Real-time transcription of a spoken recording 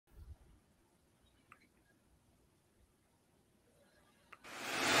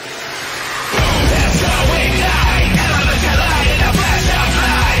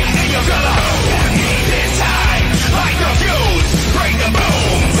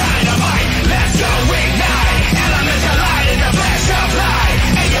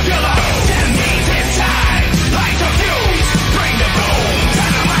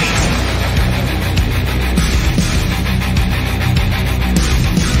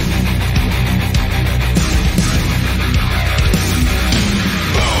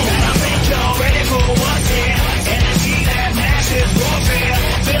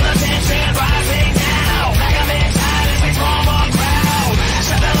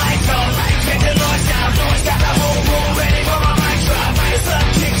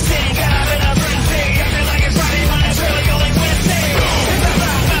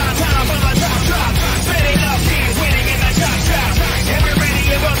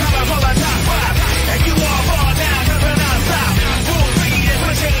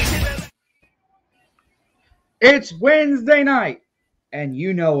It's Wednesday night, and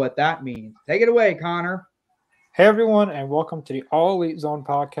you know what that means. Take it away, Connor. Hey everyone, and welcome to the All Elite Zone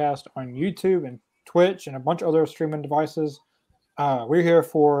podcast on YouTube and Twitch and a bunch of other streaming devices. We're here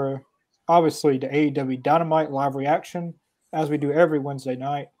for obviously the AEW Dynamite live reaction, as we do every Wednesday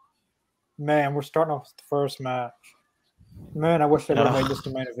night. Man, we're starting off with the first match. Man, I wish they would have made this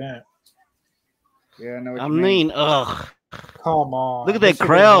the main event. Yeah, I know what you mean. Come on. Look at that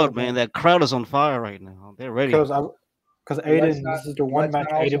crowd, man. That crowd is on fire right now. They're ready. Because Aiden, this is the one match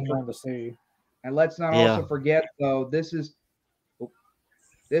Aiden wanted to see. And let's not also forget, though, this is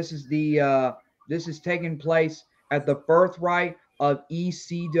taking place at the birthright of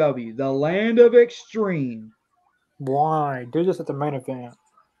ECW, the land of extreme. Why do this at the main event?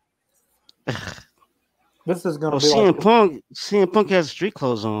 This is going to be CM Punk has street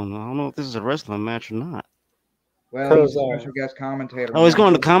clothes on. I don't know if this is a wrestling match or not. Well, he's a special guest commentator. Oh, he's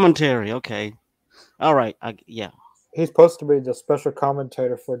going to commentary. Okay. All right. Yeah. He's supposed to be the special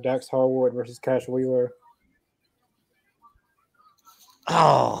commentator for Dax Harwood versus Cash Wheeler.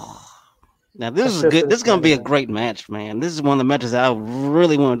 Oh. Now, this is good. This is going to be a great match, man. This is one of the matches that I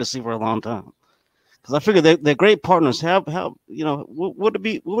really wanted to see for a long time. Because I figured they're great partners. What would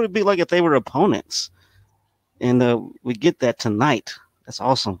it be like if they were opponents? And we get that tonight. That's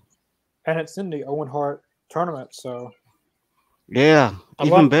awesome. And it's in the Owen Hart tournament, so yeah,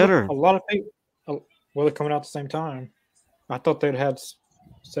 even better. A lot of people, they're coming out at the same time. I thought they'd had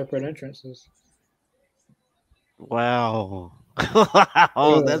separate entrances. Wow.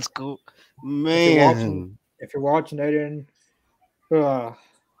 Oh, that's cool, man. If you're watching Aiden,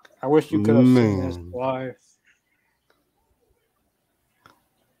 I wish you could have seen this live.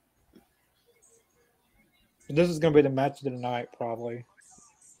 This is going to be the match of the night, probably.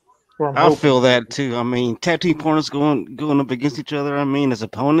 I feel that too. I mean, tag team partners going up against each other. I mean, as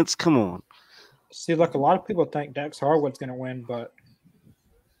opponents, come on. See, like a lot of people think Dax Harwood's going to win, but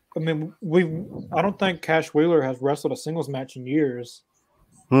I mean, I don't think Cash Wheeler has wrestled a singles match in years.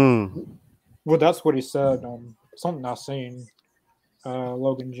 Well, that's what he said. Something I've seen.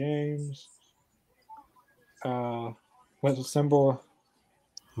 Logan James. What's the symbol?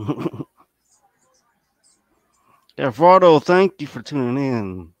 Eduardo, thank you for tuning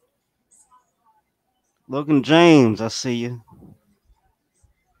in. Logan James, I see you.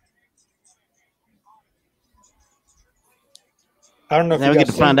 I don't know if now we get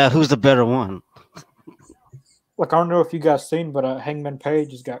to find out who's the better one. Like, I don't know if you guys seen, but Hangman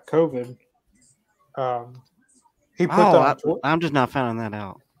Page has got COVID. He put I'm just not finding that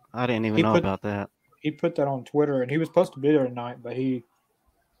out. I didn't even know about that. He put that on Twitter, and he was supposed to be there tonight, but he's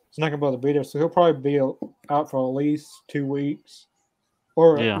not going to be able to be there, so he'll probably be out for at least 2 weeks.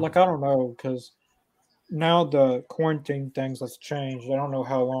 Or, I don't know, because now the quarantine things has changed. I don't know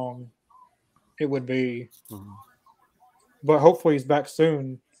how long it would be. Mm-hmm. But hopefully he's back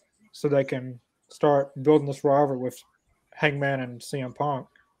soon so they can start building this rivalry with Hangman and CM Punk.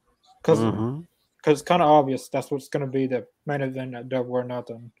 Because it's kind of obvious that's what's going to be the main event at Double or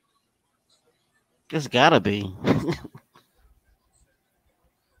Nothing. It's got to be.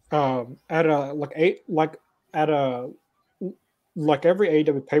 Like every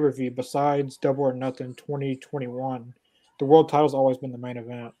AEW pay-per-view besides Double or Nothing 2021, the world title's always been the main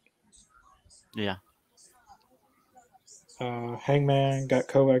event. Yeah. Hangman got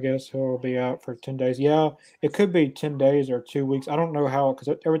COVID, I guess. He'll be out for 10 days. Yeah, it could be 10 days or 2 weeks. I don't know how,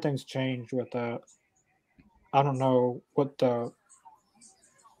 because everything's changed with that. I don't know what the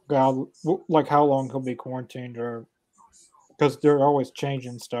guy, like how long he'll be quarantined, or because they're always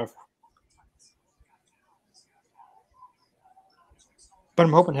changing stuff. But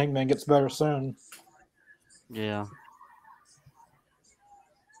I'm hoping Hangman gets better soon. Yeah.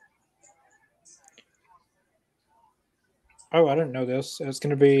 Oh, I didn't know this. It's going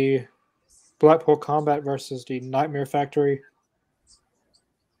to be Blackpool Combat versus the Nightmare Factory.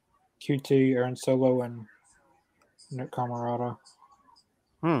 QT, Aaron Solo, and Nick Camarada.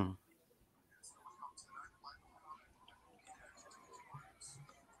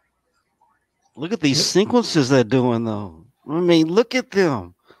 Look at these sequences they're doing, though. I mean, look at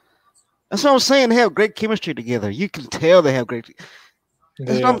them. That's what I'm saying. They have great chemistry together. You can tell they have great.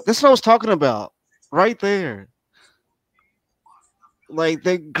 That's what I was talking about right there. Like,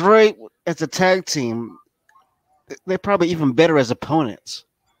 they're great as a tag team. They're probably even better as opponents.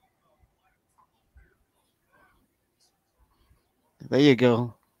 There you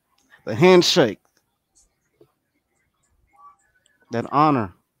go. The handshake. That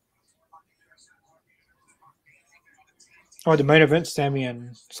honor. Oh, the main event, Sammy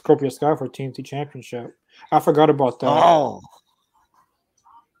and Scorpio Sky for TNT Championship. I forgot about that. Oh.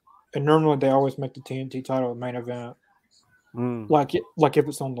 and normally they always make the TNT title a main event, like if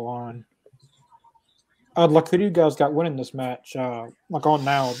it's on the line. Like who do you guys got winning this match? Like on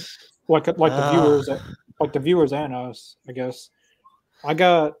now, like the viewers and us, I guess. I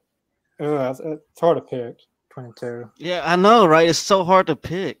got. It's hard to pick between the two. Yeah, I know, right? It's so hard to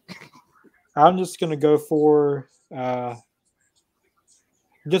pick. I'm just gonna go for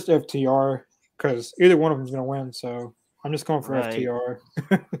just FTR because either one of them is gonna win. So I'm just going for FTR.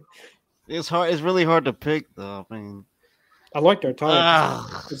 It's hard. It's really hard to pick, though. I mean, I like their title.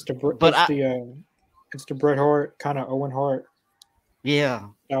 It's the Bret Hart kind of Owen Hart. Yeah.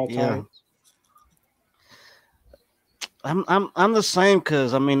 I'm the same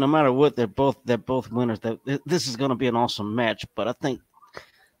because I mean, no matter what, they're both winners. This is gonna be an awesome match, but I think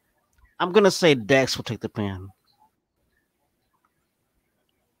I'm gonna say Dax will take the pin.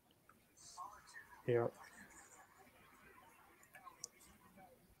 Yeah.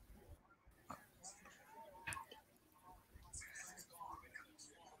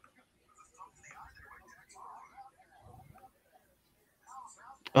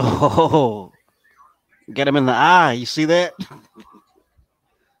 Oh, get him in the eye. You see that?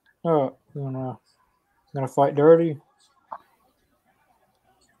 Oh, gonna fight dirty.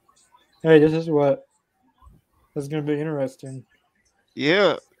 Hey, this is gonna be interesting.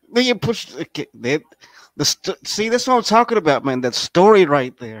 Yeah, then you push see. That's what I'm talking about, man. That story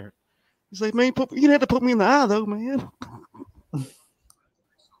right there. It's like, man, you didn't have to put me in the eye, though, man.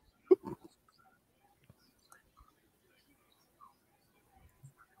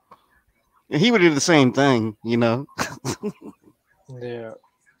 And he would do the same thing, you know. Yeah.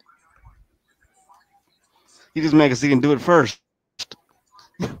 He just mad because he didn't do it first.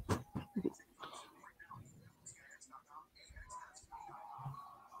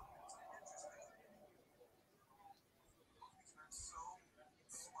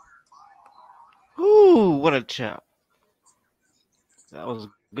 Ooh, what a chop. That was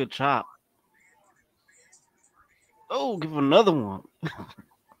a good chop. Oh, give him another one.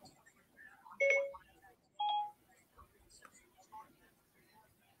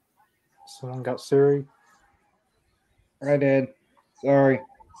 Someone got Siri. I did. Sorry.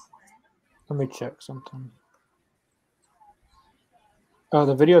 Let me check something. Oh,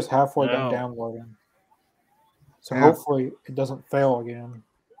 the video's halfway done downloading. So hopefully it doesn't fail again.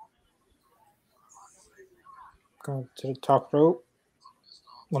 Going to the top rope.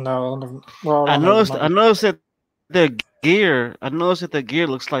 Well, no. Well, I noticed that the gear. I noticed that the gear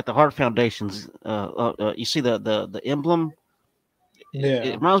looks like the Heart Foundation's. You see the emblem. Yeah,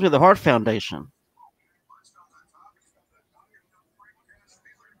 it reminds me of the Heart Foundation.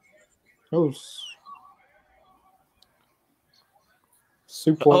 Oh,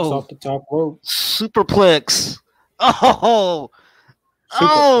 suplex off the top rope. Superplex. Oh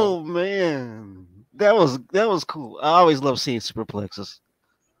man, that was cool. I always love seeing superplexes.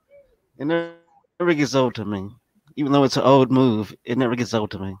 It never gets old to me, even though it's an old move. It never gets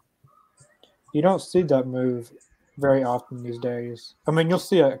old to me. You don't see that move very often these days. I mean, you'll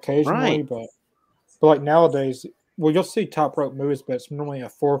see it occasionally, but like nowadays, well, you'll see top rope moves, but it's normally a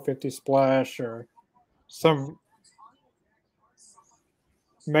 450 splash or some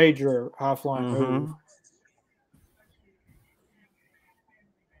major high flying move.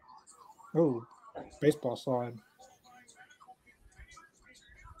 Oh, baseball slide.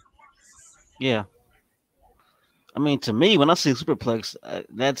 Yeah. I mean, to me, when I see superplex,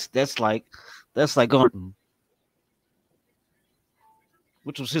 that's like going,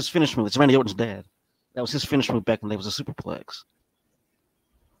 which was his finish move. It's Randy Orton's dad. That was his finish move back when they was a superplex.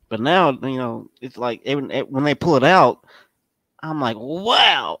 But now, you know, it's like when they pull it out, I'm like,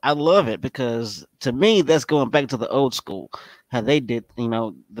 wow, I love it because to me, that's going back to the old school, how they did, you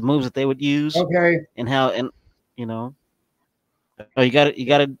know, the moves that they would use. Okay. And you know, oh, you got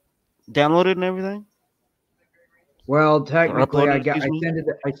it downloaded and everything. Well, technically, I sent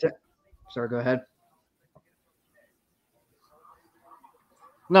it. Sorry, go ahead.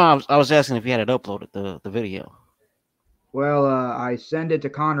 No, I was asking if you had it uploaded, the video. Well, I send it to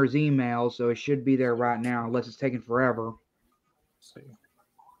Connor's email, so it should be there right now, unless it's taking forever. Let's see.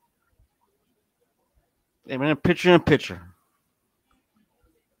 Hey, man, picture in picture.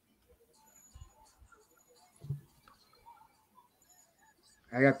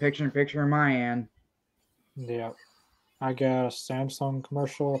 I got picture in picture in my end. Yeah. I got a Samsung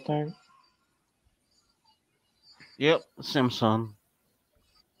commercial, I think. Yep, Samsung.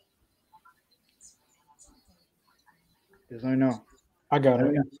 Yes, I know. I got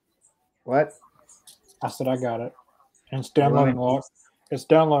it. What? I said I got it. And it's downloading a lot. It's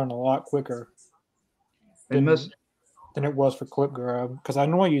downloading a lot quicker. It must than it was for Clip Grab, because I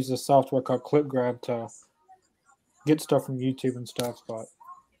know I use this software called Clip Grab to get stuff from YouTube and stuff,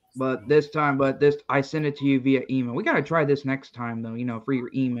 But I send it to you via email. We gotta try this next time though, for your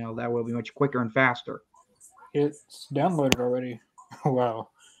email. That will be much quicker and faster. It's downloaded already. Wow.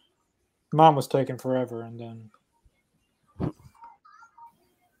 Mine was taking forever, and then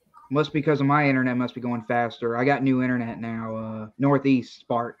must because of my internet must be going faster. I got new internet now, Northeast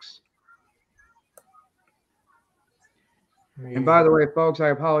Sparks. And by the way, folks, I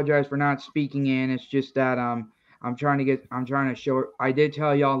apologize for not speaking in. It's just that I'm trying to show. I did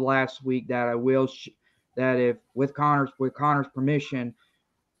tell y'all last week that I will that if with Connor's permission,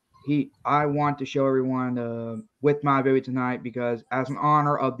 I want to show everyone with my baby tonight, because as an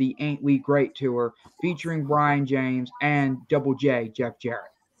honor of the Ain't We Great tour featuring Brian James and Double J Jeff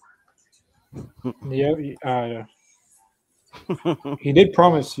Jarrett. Yeah, he did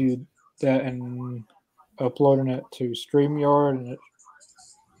promise you that and uploading it to StreamYard, and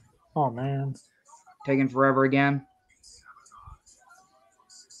oh man, taking forever again.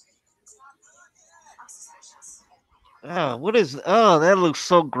 What is? Oh, that looks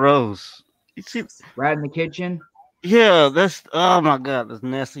so gross. You see, Rat in the kitchen. Yeah, that's. Oh my god, that's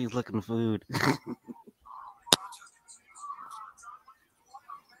nasty looking food.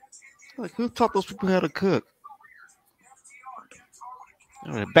 Like, who taught those people how to cook?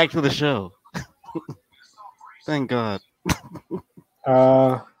 All right, back to the show. Thank God.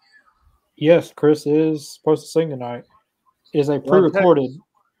 Yes, Chris is supposed to sing tonight. Is a pre-recorded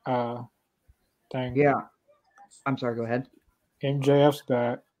thing. Yeah. I'm sorry, go ahead. MJF's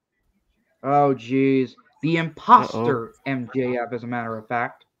back. Oh, geez. The imposter MJF, as a matter of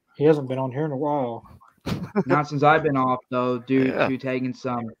fact. He hasn't been on here in a while. Not since I've been off, though, due to taking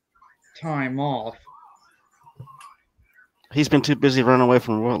some time off. He's been too busy running away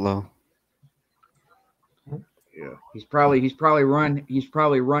from Wardlow. Yeah. He's probably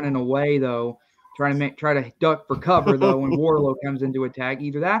running away, though, trying to duck for cover, though, when Wardlow comes into attack.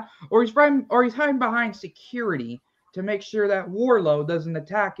 Either that, or he's hiding behind security to make sure that Wardlow doesn't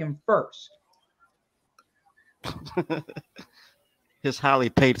attack him first. His highly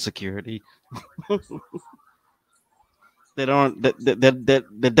paid security. They don't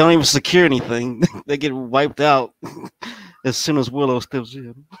even secure anything. They get wiped out as soon as Willow steps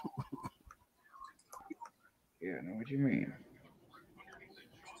in. Yeah, I know what you mean.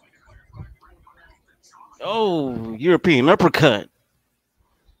 Oh, European uppercut.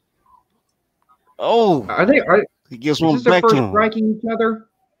 Oh, he gives one back to him. Striking each other?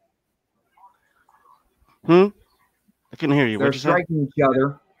 I couldn't hear you. They're striking each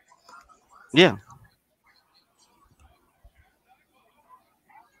other. Yeah.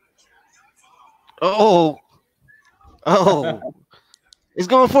 Oh. He's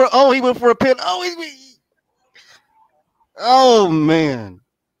going for. Oh, he went for a pin. Oh man.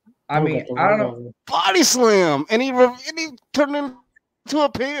 I mean, I don't know. Body slam, and he turned into a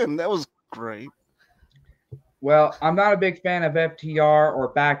pin. That was great. Well, I'm not a big fan of FTR or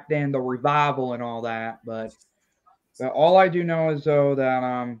back then the Revival and all that, but all I do know is though that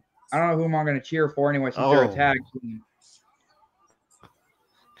I don't know who I'm going to cheer for anyway since they're a tag team.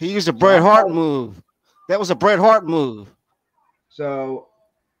 He used a Bret Hart move. That was a Bret Hart move. So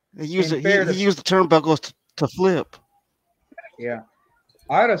he used the turnbuckles to flip. Yeah,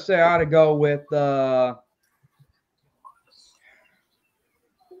 I ought to say I ought to go with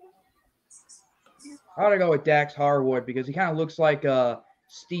Dax Harwood, because he kind of looks like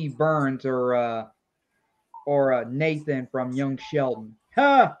Steve Burns or Nathan from Young Sheldon.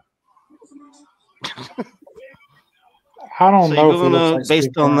 Ha! I don't know if he looks like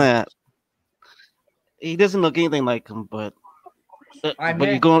based Steve on Burns. that. He doesn't look anything like him, but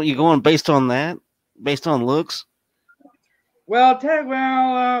you're going based on that, based on looks. Well,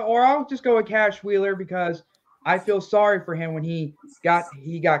 or I'll just go with Cash Wheeler, because I feel sorry for him when he got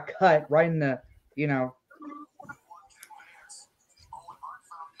cut right in the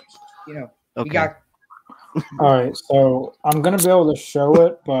Okay. He got. All right, so I'm gonna be able to show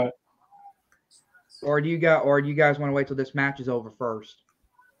it, but Or do you guys want to wait till this match is over first?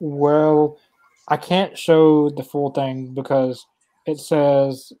 well, I can't show the full thing because it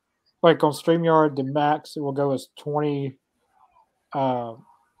says, like on StreamYard, the max it will go as 20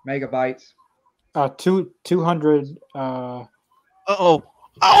 megabytes. 200. What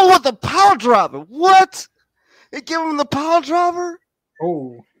the power driver? What? They give him the power driver?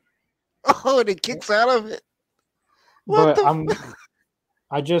 And he kicks out of it.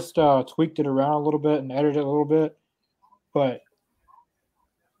 I just tweaked it around a little bit and edited it a little bit, but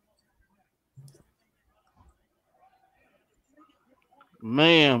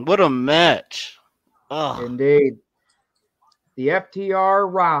man, what a match! Indeed. The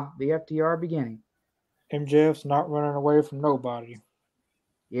FTR beginning. MJF's not running away from nobody.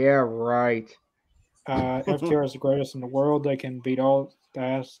 Yeah, right. FTR is the greatest in the world. They can beat all the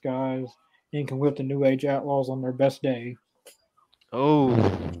ass guys and can whip the New Age Outlaws on their best day. Oh.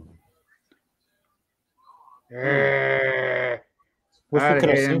 Yeah. Wish we I'd could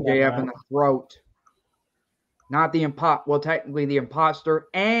have hit seen MJF that in the throat. Not the technically the imposter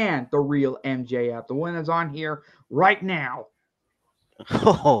and the real MJF. The one that's on here right now.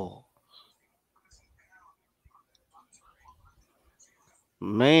 Oh.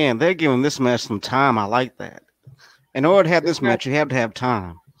 Man, they're giving this match some time. I like that. In order to have this match, you have to have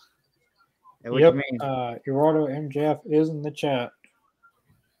time. What you mean? Gerardo MJF is in the chat.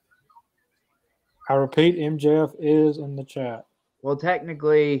 I repeat, MJF is in the chat. Well,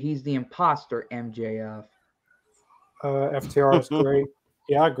 technically, he's the imposter MJF. FTR is great.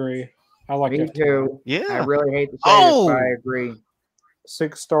 Yeah, I agree. I like Me FTR. too. Yeah. I really hate to say this, but I agree.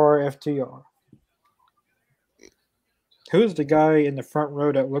 6-star FTR. Who's the guy in the front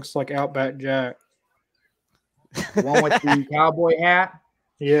row that looks like Outback Jack? The one with the cowboy hat?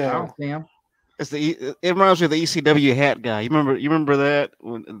 Yeah. I don't see him. It reminds me of the ECW hat guy. You remember that?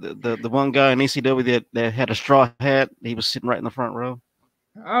 The one guy in ECW that had a straw hat? He was sitting right in the front row.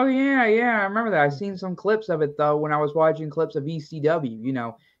 Oh, yeah. I remember that. I've seen some clips of it, though, when I was watching clips of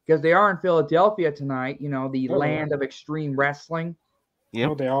ECW, because they are in Philadelphia tonight, the land of extreme wrestling. Yeah.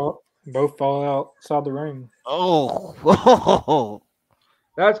 Oh, they all both fall outside the ring. Oh.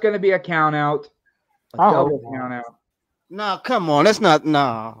 That's going to be a count out. A double count out. No, come on. That's not.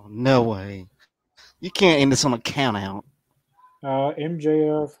 No way. You can't end this on a count out.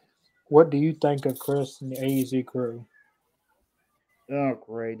 MJF, what do you think of Chris and the AEZ crew? Oh,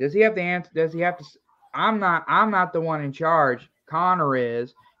 great. Does he have to answer? Does he have to? I'm not the one in charge. Connor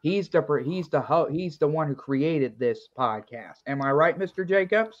is. He's the one who created this podcast. Am I right, Mr.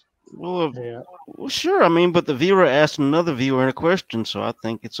 Jacobs? Well, sure. I mean, but the viewer asked another viewer a question, so I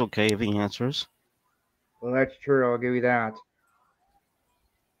think it's okay if he answers. Well, that's true. I'll give you that.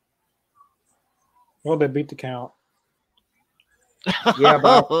 Well, they beat the count. Yeah,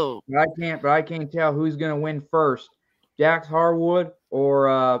 but I can't tell who's gonna win first, Jax Harwood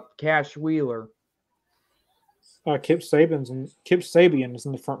or Cash Wheeler. Kip Sabian is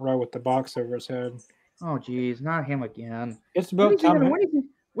in the front row with the box over his head. Oh, geez, not him again. It's about time.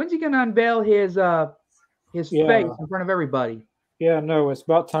 When's he gonna unveil his face in front of everybody? Yeah, no, it's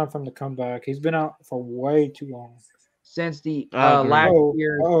about time for him to come back. He's been out for way too long. Since the last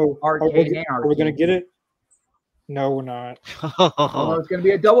year's Arcade Anarchy. Are we going to get it? No, we're not. Oh, it's going to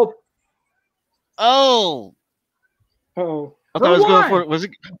be a double. Oh. Uh-oh. I thought I was going for it. Was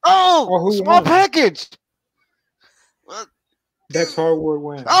it? Oh, small package. What? Dex Harwood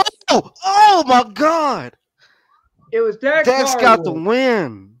wins. Oh, my God. It was Dex Harwood. Got the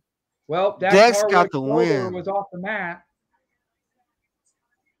win. Well, Dex got the win. Was off the mat.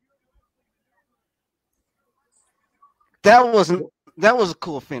 That was a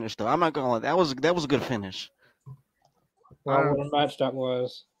cool finish, though. I'm not gonna lie. That was a good finish. Wow, what a match that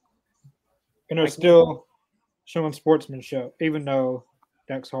was. Still showing sportsmanship, even though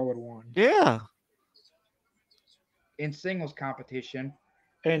Dex Harwood won. Yeah. In singles competition.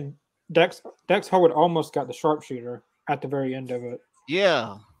 And Dex Harwood almost got the sharpshooter at the very end of it.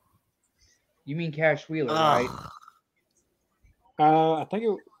 Yeah. You mean Cash Wheeler, right? I think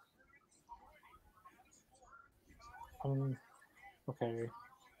it. Okay.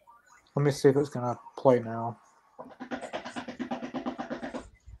 Let me see if it's gonna play now.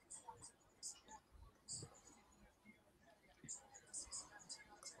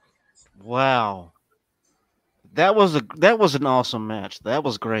 Wow. That was an awesome match. That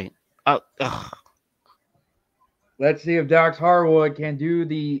was great. Let's see if Dax Harwood can do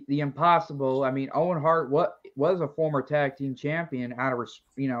the impossible. I mean, Owen Hart was a former tag team champion out of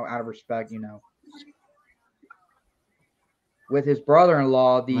respect, with his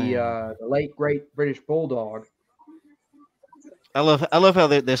brother-in-law, the late great British Bulldog. I love how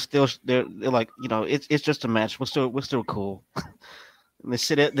they're like, it's just a match. We're still cool. And they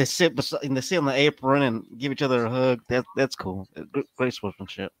sit on the apron and give each other a hug. That's cool. Great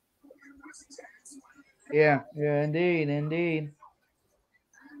sportsmanship. Yeah, indeed.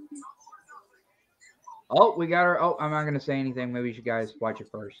 Oh, we got her. Oh, I'm not going to say anything. Maybe you guys watch it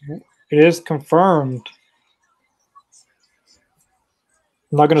first. It is confirmed.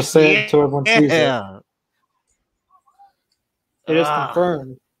 I'm not going to say it until everyone sees it. It is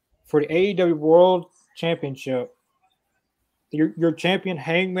confirmed for the AEW World Championship. Your champion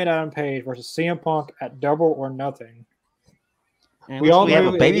Hangman Adam Page versus CM Punk at Double or Nothing. And we have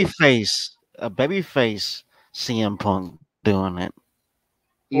a baby face CM Punk. doing it.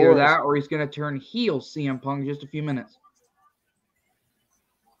 Either that, or he's going to turn heel CM Punk in just a few minutes.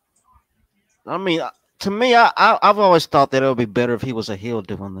 I mean, to me, I've always thought that it would be better if he was a heel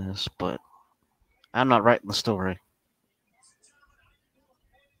doing this, but I'm not writing the story.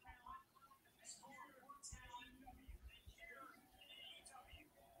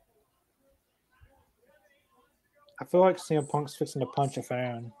 I feel like CM Punk's fixing to punch a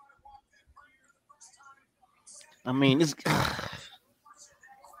fan. I mean, it's.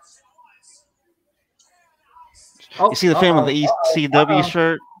 You see the fan with the ECW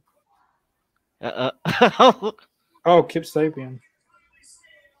shirt? Oh, Kip Sabian.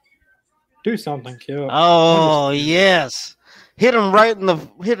 Do something, Kip. Oh yes, hit him right in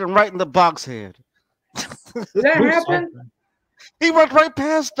the box head. Did that happen? Something. He went right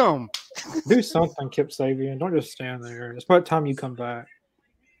past him. Do something, Kip Sabian. Don't just stand there. It's about time you come back.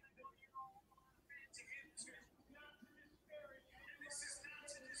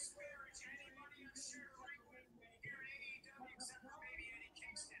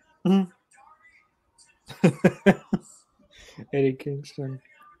 Eddie Kingston.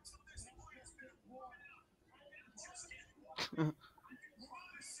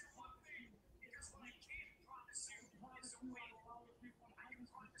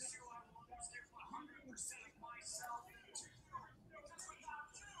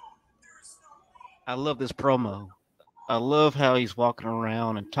 I love this promo. I love how he's walking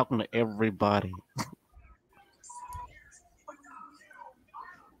around and talking to everybody.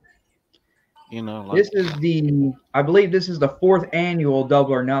 You know, like, I believe this is the 4th annual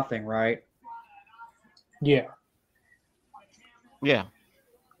Double or Nothing, right? Yeah. Yeah.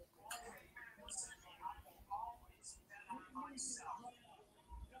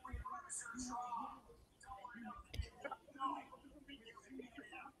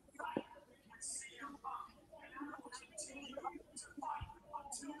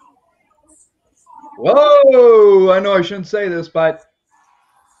 Whoa! I know I shouldn't say this, but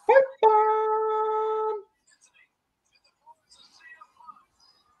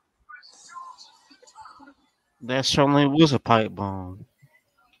that certainly was a pipe bomb.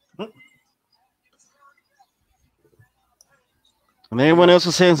 In everyone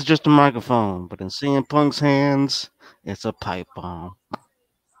else's hands, it's just a microphone, but in CM Punk's hands, it's a pipe bomb.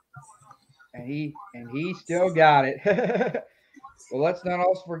 And he still got it. Well, let's not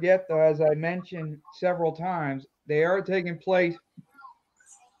also forget, though, as I mentioned several times, they are taking place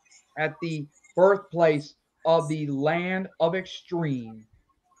at the birthplace of the Land of Extreme.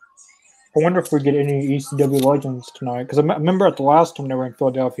 I wonder if we get any ECW legends tonight. Because I remember at the last time they were in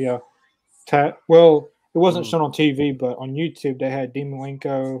Philadelphia, well, it wasn't shown on TV, but on YouTube they had Dean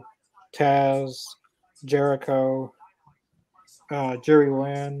Malenko, Taz, Jericho, Jerry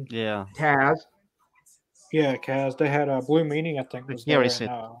Lynn. Yeah. Taz. Yeah, Kaz. They had a Blue Meaning, I think, was there. And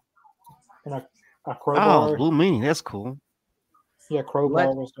a Crowbar. Oh, Blue Meaning. That's cool. Yeah,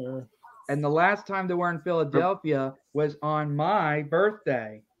 Crowbar was there. And the last time they were in Philadelphia was on my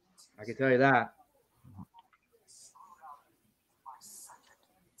birthday. I can tell you that.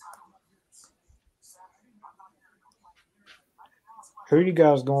 Who are you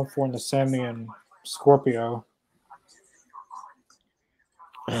guys going for in the Sammy and Scorpio?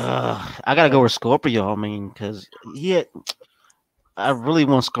 I gotta go with Scorpio. I mean, because I really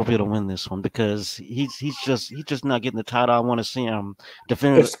want Scorpio to win this one because he's just not getting the title. I want to see him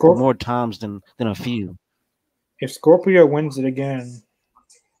defend it more times than a few. If Scorpio wins it again,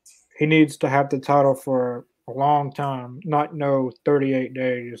 he needs to have the title for a long time, not 38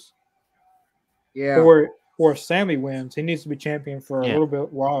 days. Yeah. Or if Sammy wins, he needs to be champion for a little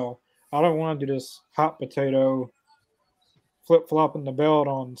bit while. I don't want to do this hot potato flip-flopping the belt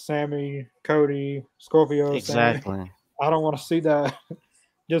on Sammy, Cody, Scorpio. Exactly. Sammy. I don't want to see that.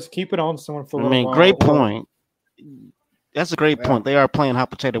 Just keep it on someone for a little while. Great point. That's a great point. They are playing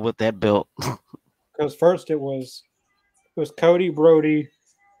hot potato with that belt. Because first it was Cody, Brody,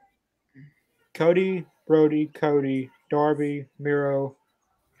 Darby, Miro,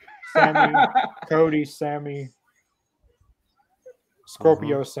 Sammy, Cody, Sammy,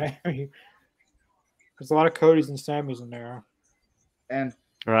 Scorpio, Sammy. There's a lot of Codys and Sammys in there. And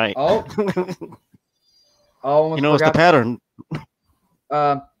right. It's the pattern.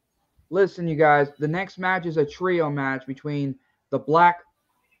 Listen, you guys. The next match is a trio match between the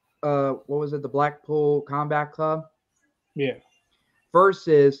the Blackpool Combat Club? Yeah.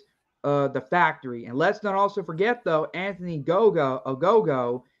 Versus the Factory. And let's not also forget, though, Anthony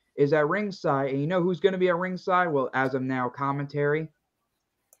Ogogo is at ringside. And you know who's going to be at ringside? Well, as of now, commentary.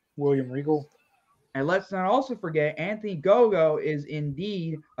 William Regal. And let's not also forget, Anthony Gogo is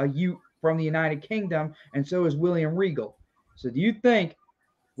indeed a Ute from the United Kingdom, and so is William Regal. So do you think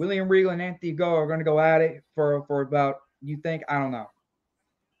William Regal and Anthony Go are going to go at it for about? You think? I don't know.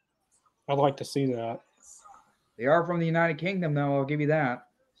 I'd like to see that. They are from the United Kingdom, though. I'll give you that.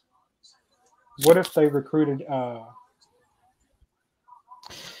 What if they recruited? I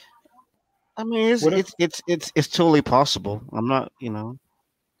mean, it's totally possible. I'm not,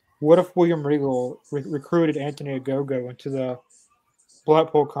 What if William Regal recruited Anthony Ogogo into the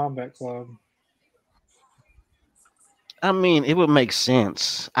Blackpool Combat Club? I mean, it would make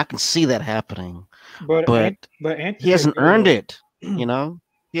sense. I can see that happening, but Anthony he hasn't Ogogo, earned it.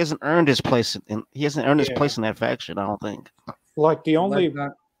 He hasn't earned his place his place in that faction. I don't think. Like the only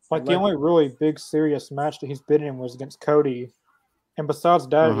really big serious match that he's been in was against Cody, and besides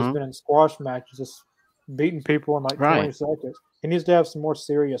that, he's been in squash matches, just beating people in like 20 seconds. He needs to have some more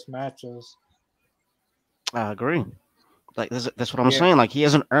serious matches. I agree. Like that's what I'm saying. Like he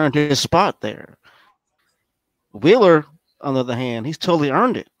hasn't earned his spot there. Wheeler, on the other hand, he's totally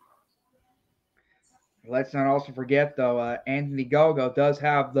earned it. Let's not also forget, though, Anthony Gogo does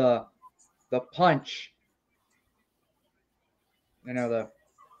have the punch. The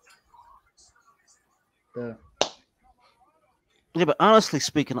Yeah, but honestly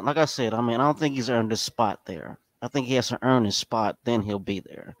speaking, like I said, I mean, I don't think he's earned his spot there. I think he has to earn his spot, then he'll be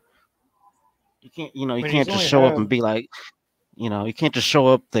there. You can't, you can't just show up and be like, you can't just show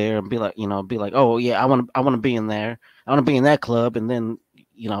up there and be like, oh yeah, I want to be in there. I want to be in that club, and then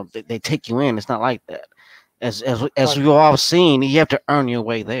they take you in. It's not like that. As we've all seen, you have to earn your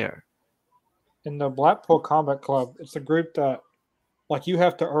way there. In the Blackpool Combat Club, it's a group that, like, you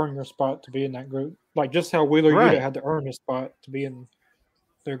have to earn your spot to be in that group. Like just how Wheeler Yuta had to earn his spot to be in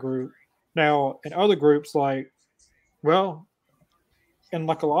their group. Now, in other groups, in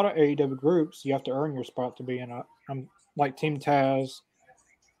like a lot of AEW groups, you have to earn your spot to be in a. Like Team Taz,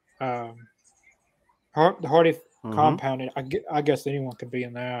 the Hardy Compound. I guess anyone could be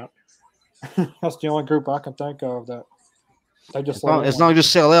in that. That's the only group I can think of that they just. As long as you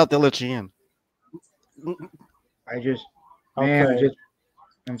sell out, they'll let you in.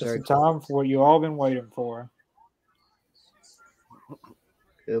 I'm sorry. It's time for what you all been waiting for.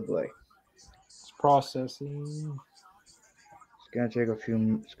 Good boy. It's processing. It's gonna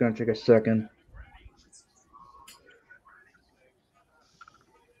take a second.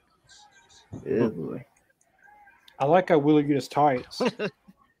 Good boy. I like how Wheeler Yuta's tights. It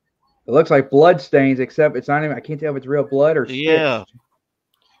looks like blood stains, except it's not even. I can't tell if it's real blood or yeah.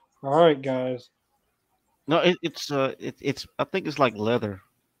 All right, guys. No, it's I think it's like leather.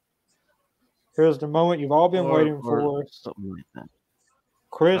 Here's the moment you've all been waiting for. Something like that.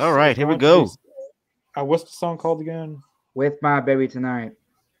 Chris. All right, here we go. What's the song called again? With My Baby Tonight.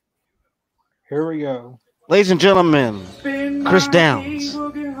 Here we go. Ladies and gentlemen, Chris Downs.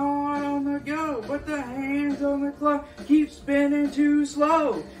 But the hands on the clock keep spinning too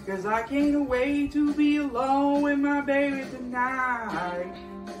slow, 'cause I can't wait to be alone with my baby tonight.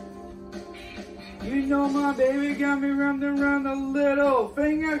 You know my baby got me wrapped around the little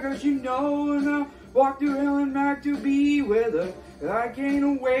finger, 'cause and I walk through hell and back to be with her. I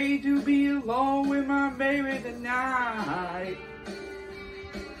can't wait to be alone with my baby tonight.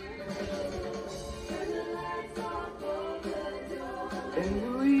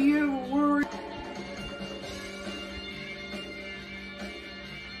 And will you ever worry?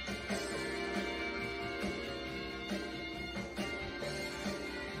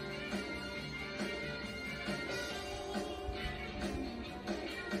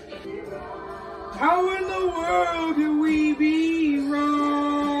 How in the world could we be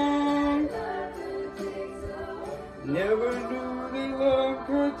wrong? Never knew that love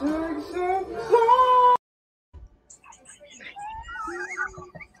could take so long.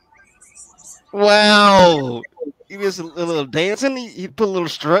 Wow. He was a little dancing. He put a little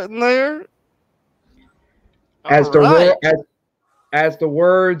strut in there. As the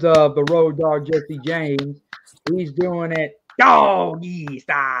words of the Road Dogg Jesse James, he's doing it doggy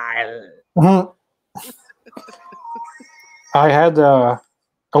style. I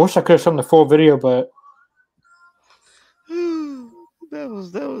wish I could have shown the full video, but that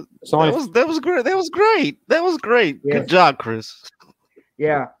was great. That was great. Yeah. Good job, Chris.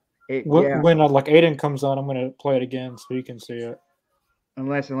 Yeah. When like Aiden comes on, I'm gonna play it again so you can see it.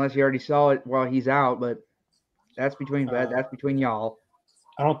 Unless you already saw it while he's out, but that's between y'all.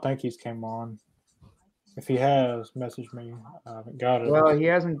 I don't think he's came on. If he has, message me. I haven't got it. Well, he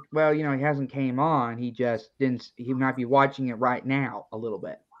hasn't. Well, he hasn't came on. He just didn't. He might be watching it right now a little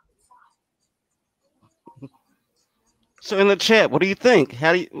bit. So in the chat, what do you think?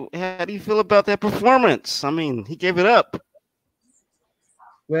 How do you feel about that performance? I mean, he gave it up.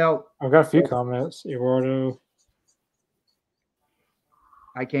 Well, I've got a few comments. Eduardo.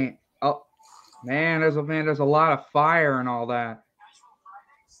 I can't. Oh, there's a lot of fire and all that.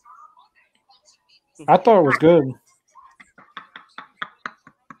 I thought it was good.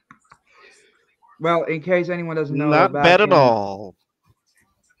 Well, in case anyone doesn't know, not bad at all.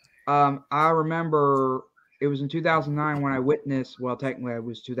 I remember it was in 2009 when I witnessed. Well, technically, it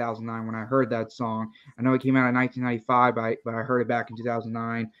was 2009 when I heard that song. I know it came out in 1995, but I heard it back in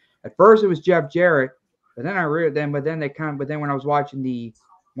 2009. At first, it was Jeff Jarrett, but then when I was watching the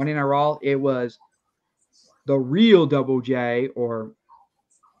Monday Night Raw, it was the real Double J or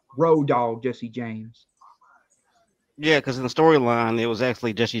Road Dogg Jesse James. Yeah, because in the storyline, it was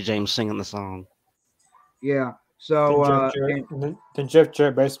actually Jesse James singing the song. Yeah. So then Jeff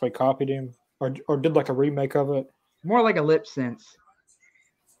Jarrett basically copied him, or did like a remake of it. More like a lip sync.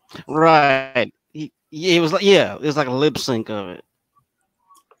 Right. It was like a lip sync of it.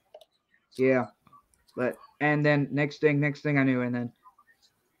 Yeah. And then next thing I knew, and then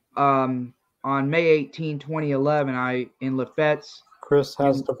on May 18, 2011, in Lafette's. Chris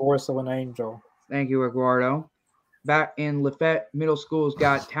has the voice of an angel. Thank you, Eduardo. Back in Lafette Middle School's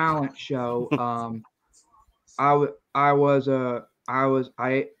Got Talent show, I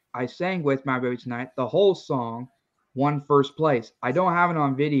sang with My Baby Tonight. The whole song won first place. I don't have it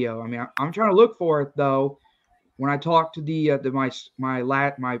on video. I mean, I'm trying to look for it though. When I talk to the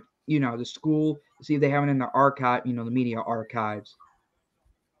school to see if they have it in the archive, the media archives.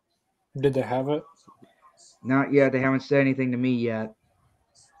 Did they have it? Not yet. They haven't said anything to me yet.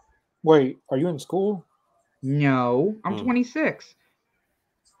 Wait, are you in school? No, I'm 26.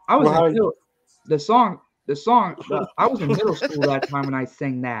 I was the song. I was in middle school that time when I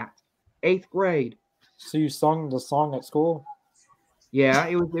sang that. 8th grade. So you sung the song at school? Yeah,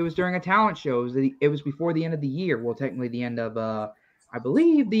 it was during a talent show. It was before the end of the year. Well, technically the end of I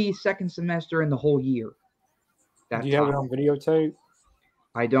believe the second semester in the whole year. Do you have it on videotape?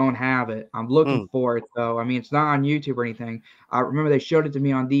 I don't have it. I'm looking for it though. I mean, it's not on YouTube or anything. I remember they showed it to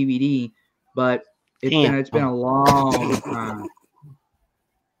me on DVD, but it's been a long time.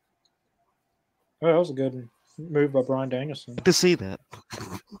 Oh, that was a good move by Bryan Danielson. To see that.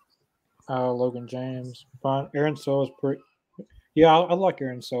 Logan James. Aaron Solo's pretty. Yeah, I like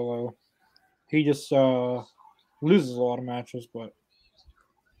Aaron Solo. He just loses a lot of matches, but.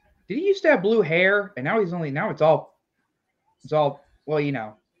 Did he used to have blue hair, and now it's all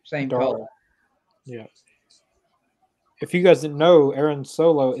well, same dark color. Yeah. If you guys didn't know, Aaron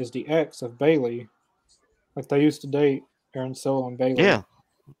Solo is the ex of Bailey. Like they used to date Aaron Solo and Bailey. Yeah.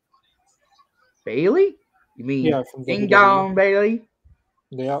 Bailey? You mean from Ding Dong Bailey?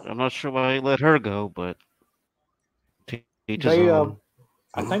 Yeah. I'm not sure why he let her go, but I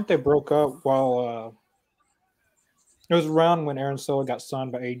think they broke up while it was around when Aaron Solo got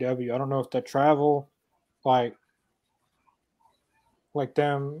signed by AEW. I don't know if they travel like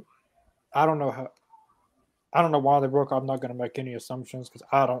them. I don't know why they broke up. I'm not going to make any assumptions because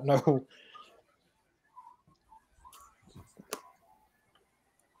I don't know.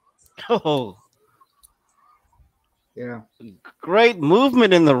 Oh. Yeah. Great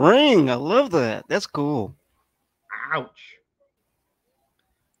movement in the ring. I love that. That's cool. Ouch.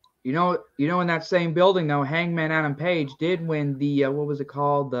 In that same building though, Hangman Adam Page did win the what was it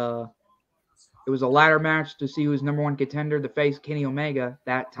called? It was a ladder match to see who was number one contender to face Kenny Omega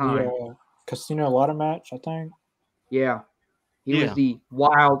that time. The casino ladder match, I think. Yeah. He was the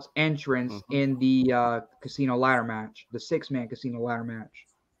Wild's entrance in the casino ladder match, the 6-man casino ladder match.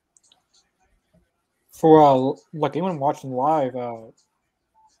 For anyone watching live,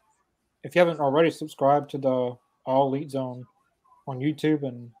 if you haven't already subscribed to the All Elite Zone on YouTube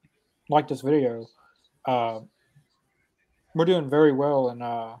and like this video, we're doing very well in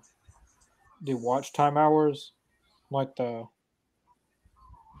the watch time hours. We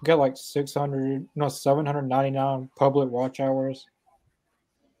got 799 public watch hours.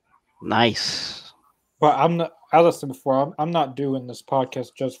 Nice. But as I said before, I'm not doing this podcast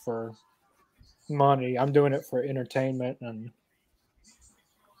just for money. I'm doing it for entertainment and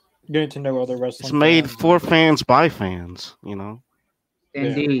getting to know other wrestling. It's made for fans by fans, Indeed.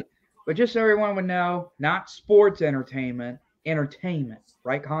 Yeah. But just so everyone would know, not sports entertainment,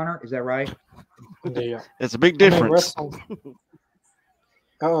 right, Connor? Is that right? Yeah. It's a big difference.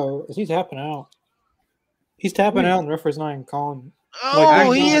 Oh, is he tapping out? He's tapping out and the referee's not even calling.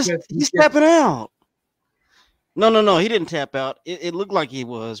 Oh, he's tapping out. No, he didn't tap out. It looked like he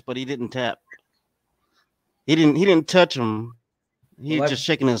was, but he didn't tap. He didn't touch him. He was just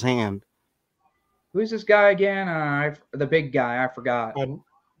shaking his hand. Who's this guy again? The big guy. I forgot.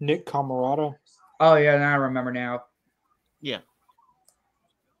 Nick Camarada. Oh yeah, now I remember now. Yeah.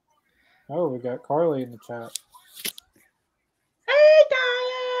 Oh, we got Carly in the chat. Hey,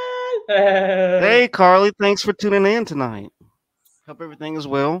 Hey, Carly, thanks for tuning in tonight. Hope everything is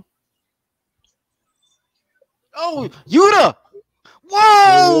well. Oh, Yuta!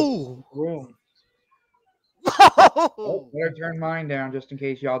 Whoa! Well, Oh, better turn mine down just in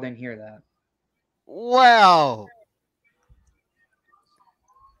case y'all didn't hear that. Wow!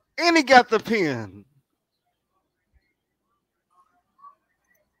 And he got the pin.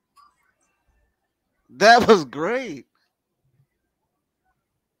 That was great.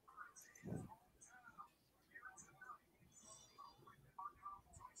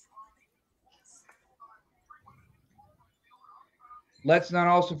 Let's not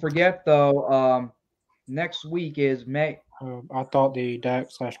also forget, though, next week is May. I thought the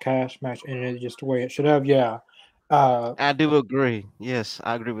Dak/Cash match ended just the way it should have. Yeah. I do agree. Yes,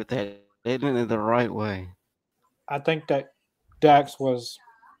 I agree with that. It ended the right way. I think that Dax was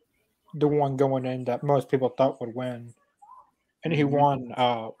the one going in that most people thought would win, and he won.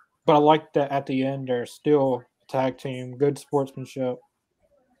 But I like that at the end they're still a tag team, good sportsmanship.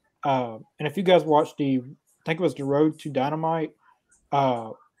 And if you guys watched I think it was the Road to Dynamite,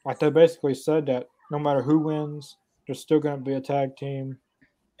 like they basically said that no matter who wins, there's still going to be a tag team.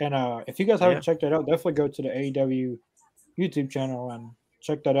 And if you guys haven't checked that out, definitely go to the AEW YouTube channel and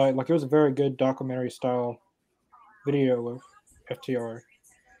check that out. Like it was a very good documentary style video of FTR.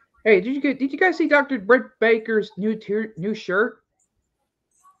 Hey, did you guys see Dr. Britt Baker's new shirt?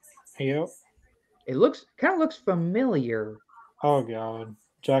 Yep. It kind of looks familiar. Oh god,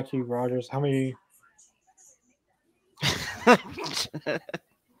 Jackie Rogers. How many? I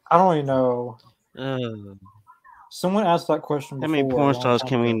don't even know. Someone asked that question before. How many porn stars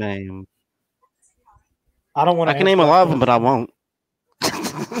can we name? I don't want to. I can name a lot of them, but I won't.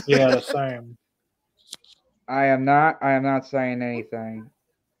 Yeah, the same. I am not saying anything.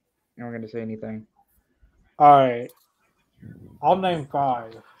 I'm not going to say anything. All right. I'll name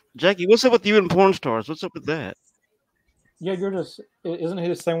 5. Jackie, what's up with you and porn stars? What's up with that? Yeah, you're just. Isn't he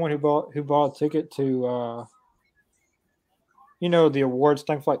the same one who bought a ticket to? The awards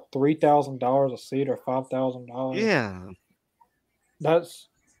thing for like $3,000 a seat or $5,000. Yeah.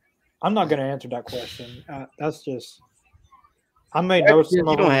 I'm not going to answer that question. That's just. I made notes. You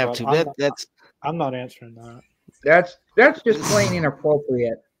don't have to. I'm not answering that. That's just plain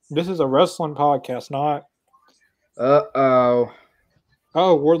inappropriate. This is a wrestling podcast, not. Uh-oh.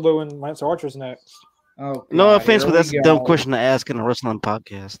 Oh, Wardlow and Lance Archer's next. Oh, God, no offense, but that's a dumb question to ask in a wrestling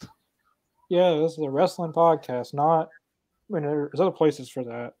podcast. Yeah, this is a wrestling podcast, not. I mean, there's other places for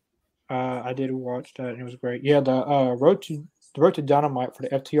that. I did watch that, and it was great. Yeah, the Road to Dynamite for the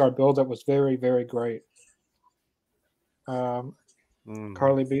FTR build that was very, very great.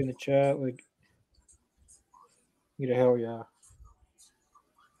 Carly B in the chat, like, you the hell yeah.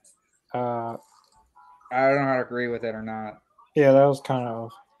 I don't know how to agree with it or not. Yeah, that was kind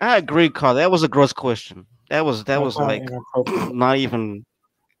of. I agree, Carl. That was a gross question. That was like not even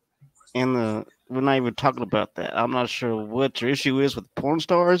in the. We're not even talking about that. I'm not sure what your issue is with porn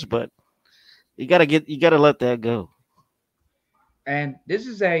stars, but you gotta let that go. And this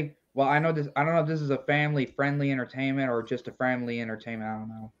is I don't know if this is a family friendly entertainment or just a family entertainment. I don't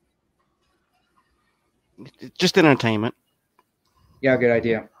know. Just entertainment. Yeah, good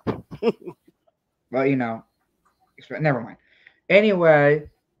idea. Well, never mind. Anyway,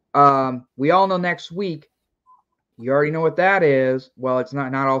 we all know next week. You already know what that is. Well, it's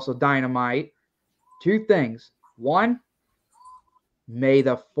not also Dynamite. 2 things. 1, may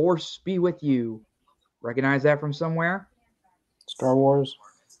the force be with you. Recognize that from somewhere? Star Wars.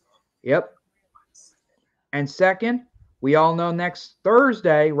 Yep. And second, we all know next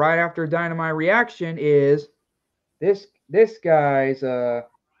Thursday, right after Dynamite reaction, is this guy's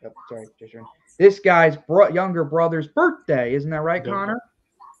this guy's younger brother's birthday. Isn't that right, Connor?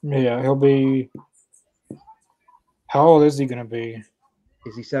 Yeah, he'll be. How old is he gonna be?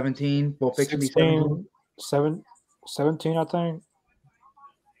 Is he 17? Well, 16, 17, I think.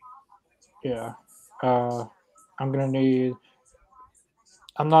 Yeah. I'm gonna need.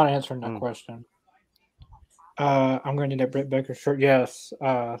 I'm not answering that question. I'm gonna need that Britt Baker shirt. Yes.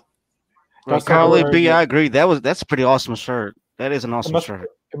 Carly B, I agree. That's a pretty awesome shirt. That is an awesome shirt.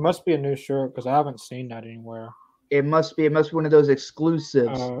 It must be a new shirt because I haven't seen that anywhere. It must be one of those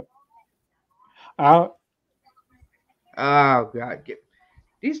exclusives. Oh God.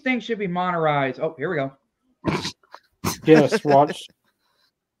 These things should be monetized. Oh, here we go. Yes, watch.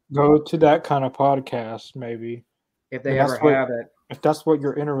 Go to that kind of podcast, maybe. If they ever have it. If that's what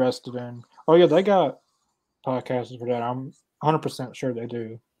you're interested in. Oh, yeah, they got podcasts for that. I'm 100% sure they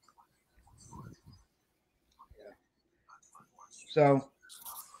do. So.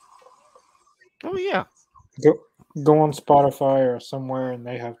 Oh, yeah. go on Spotify or somewhere, and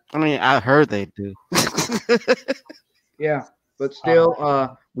they have. I mean, I heard they do. Yeah, but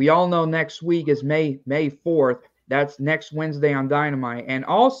still, we all know next week is May 4th. That's next Wednesday on Dynamite, and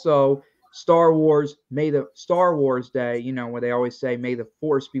also Star Wars Day. You know where they always say "May the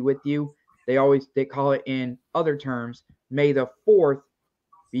Force be with you." They call it in other terms, "May the 4th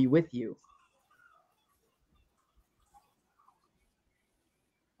be with you."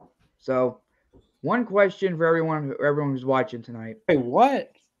 So, one question for everyone who's watching tonight. Hey,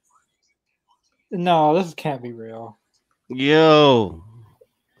 what? No, this can't be real. Yo.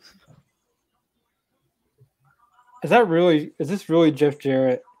 Is this really Jeff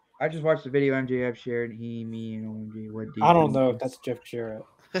Jarrett? I just watched the video MJF shared. He, me, and OMG. What? I don't know if that's Jeff Jarrett.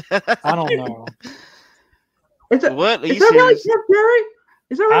 I don't know. Is that What? Is that really Jeff Jarrett?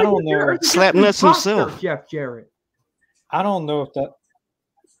 Is that really I don't know. Slap nuts himself. Jeff Jarrett. I don't know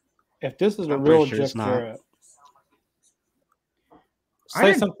if this is a real Jeff Jarrett.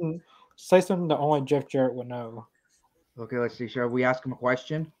 Say something that only Jeff Jarrett would know. Okay, let's see. Shall we ask him a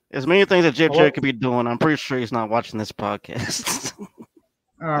question? There's many things that Jeff Jarrett could be doing. I'm pretty sure he's not watching this podcast.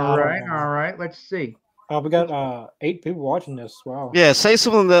 All right. Let's see. We got 8 people watching this. Wow. Yeah, say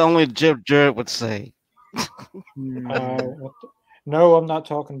something that only Jeff Jarrett would say. No, I'm not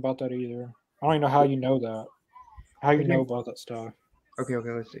talking about that either. I don't even know how you know that. How you know about that stuff? Okay.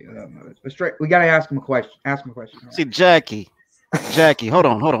 Let's see. We gotta ask him a question. Right. See, Jackie, hold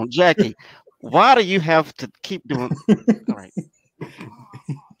on, Jackie. Why do you have to keep doing? All right.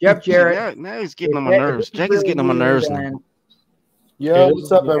 Jeff Jarrett. Now he's getting on my nerves. Jackie's getting on my nerves now. Yo,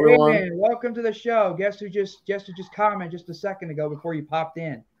 what's up, everyone? Hey, man, welcome to the show. Guess who just commented just a second ago before you popped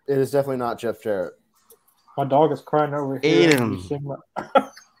in? It is definitely not Jeff Jarrett. My dog is crying over here.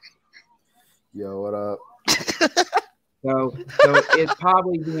 Aiden. Yo, what up? So it's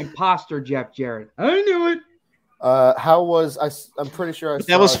probably the imposter Jeff Jarrett. I knew it. I'm pretty sure I saw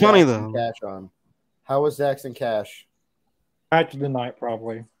that was funny Dax though. Cash on. How was Dax and Cash? Match of the night,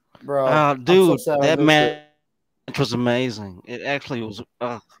 probably. Bro, dude, that match was amazing. It actually was.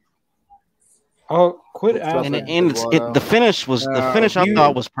 Oh, quit asking. And the finish was I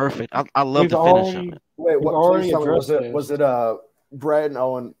thought was perfect. I love the finish of it. Wait, what? Please tell me, was it Brett and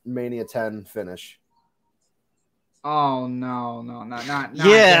Owen Mania 10 finish? Oh no, not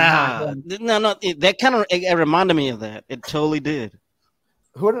yeah, no. That kind of it reminded me of that. It totally did.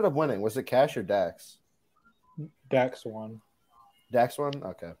 Who ended up winning? Was it Cash or Dax? Dax won. Dax won?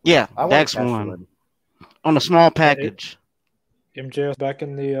 Okay. Yeah, Dax won on a small package. MJ's back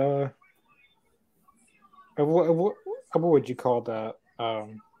in the what would you call that?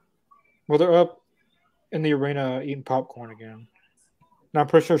 Well, they're up in the arena eating popcorn again. Now I'm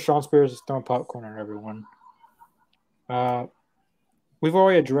pretty sure Sean Spears is throwing popcorn at everyone. We've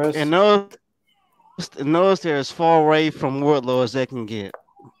already addressed. And notice they're as far away from Wardlow as they can get.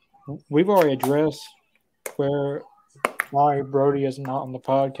 We've already addressed why Brody is not on the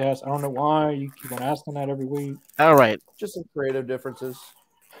podcast. I don't know why you keep on asking that every week. All right, just some creative differences.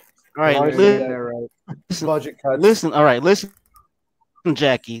 All right, listen, budget cuts. Listen, all right, listen,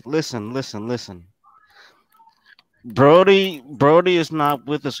 Jackie. Listen. Brody is not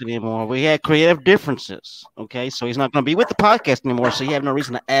with us anymore. We had creative differences. Okay, so he's not going to be with the podcast anymore. So you have no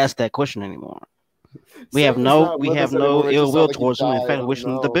reason to ask that question anymore. We have no ill will towards him. In fact, we wish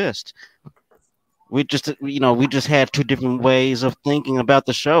him the best. We just had two different ways of thinking about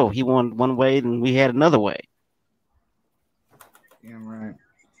the show. He wanted one way, and we had another way. Yeah, right.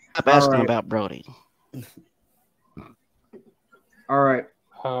 Stop asking about Brody. All right.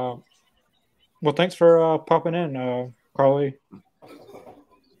 Well, thanks for popping in, Carly.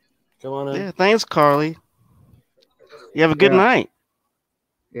 Come on in. Yeah, thanks, Carly. You have a good night.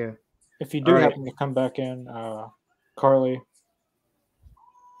 Yeah. If you do happen to come back in, Carly.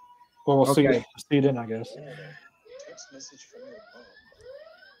 Well, we'll see you then, I guess.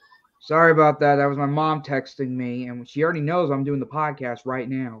 Sorry about that. That was my mom texting me, and she already knows I'm doing the podcast right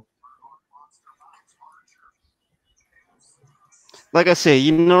now. Like I said,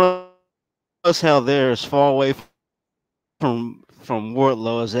 you notice how they're as far away from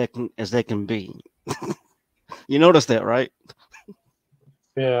Wardlow as they can be. You notice that, right?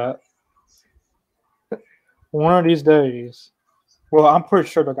 Yeah. One of these days. Well, I'm pretty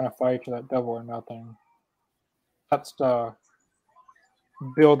sure they're going to fight each other at Double or Nothing. That's the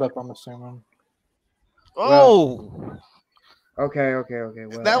build-up, I'm assuming. Oh! Well, okay.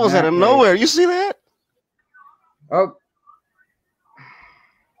 Well, that was out of nowhere. You see that? Oh.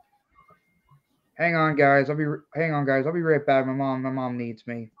 Hang on, guys. I'll be right back. My mom needs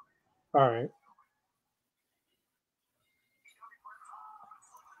me. All right.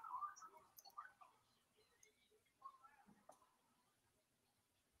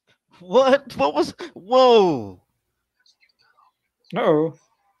 What? What was? Whoa! No.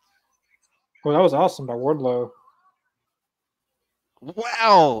 Well, that was awesome by Wardlow.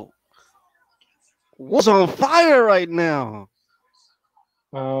 Wow! What's on fire right now?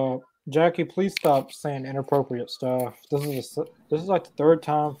 Jackie, please stop saying inappropriate stuff. This is like the third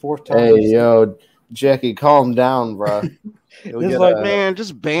time, fourth time. Hey, yo, Jackie, calm down, bro. It's like, man,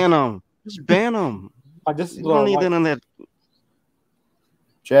 just ban them. Just ban them. I just You don't need that on that.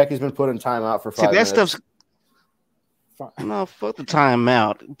 Jackie's been put in timeout for 5 minutes. Stuff's. No, fuck the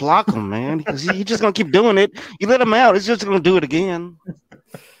timeout. Block him, man, because he's just gonna keep doing it. You let him out, he's just gonna do it again.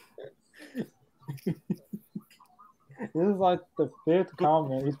 This is like the fifth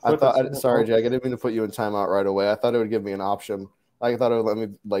comment. Sorry, Jack. I didn't mean to put you in timeout right away. I thought it would give me an option. I thought it would let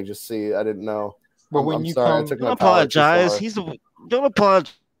me just see. I didn't know. But when you sorry, don't apologize. Don't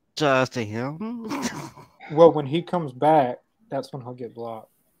apologize to him. Well, when he comes back, that's when he'll get blocked.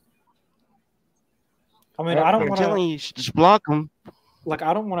 I mean, I don't want to. You should just block him. Like,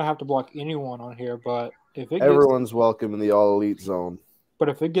 I don't want to have to block anyone on here, but if everyone's welcome in the all elite zone. But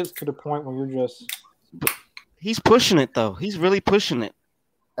if it gets to the point where you're just. He's pushing it, though. He's really pushing it.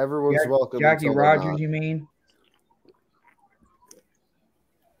 Everyone's welcome. Jackie Rogers, you mean?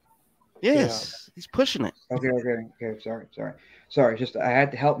 Yes, he's pushing it. Okay. Sorry. Just I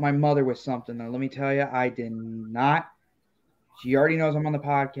had to help my mother with something. Now, let me tell you, I did not. She already knows I'm on the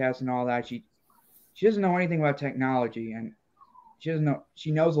podcast and all that. She doesn't know anything about technology, and she doesn't know.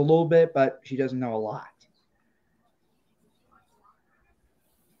 She knows a little bit, but she doesn't know a lot.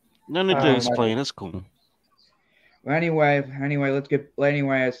 No need to explain. That's cool. Well, anyway,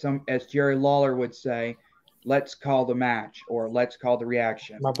 as Jerry Lawler would say, let's call the match or let's call the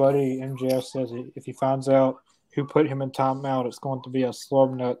reaction. My buddy MJF says if he finds out who put him in timeout, it's going to be a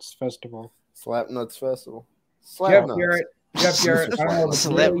Slapnuts festival. Slapnuts festival. Jeff Jarrett, I don't know if it's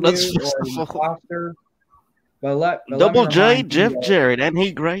really you or Foster, but Double J, Jeff Jarrett, and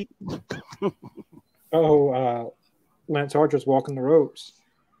he great. Lance Archer's walking the ropes.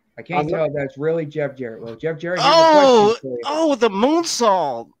 I can't tell if that's really Jeff Jarrett. Well, Jeff Jarrett. The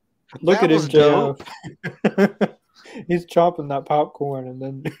moonsault. Look at him, Joe. He's chopping that popcorn and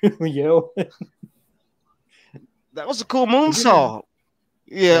then yelling. That was a cool moonsault.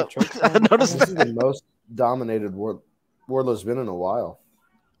 Yeah, I noticed that. This is the most dominated Wardlow's been in a while.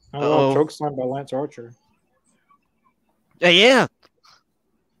 Chokeslam by Lance Archer. Yeah.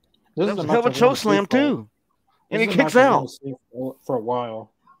 This that is was a hell of a chokeslam too, and he kicks out for a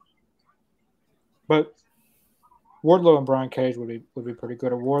while. But Wardlow and Brian Cage would be pretty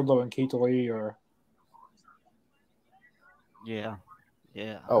good. Or Wardlow and Keith Lee, or yeah.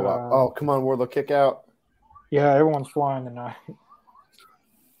 Oh wow! Come on, Wardlow, kick out! Yeah, everyone's flying tonight.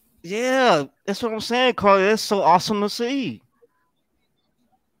 Yeah, that's what I'm saying, Carly. That's so awesome to see.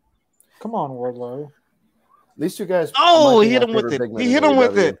 Come on, Wardlow. These two guys. Oh, he hit him with it. He hit him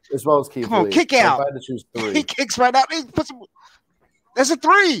with it. As well as Keith Lee. Come on, kick out. If I had to choose 3. He kicks right out. That's a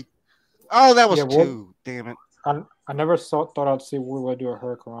 3. Oh, that was 2. Damn it. I never thought I'd see Wardlow do a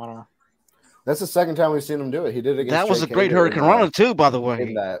Hurricanrana. That's the second time we've seen him do it. He did it against That was a great Hurricanrana too, by the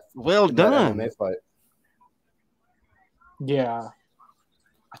way. Well done. That MMA fight. Yeah.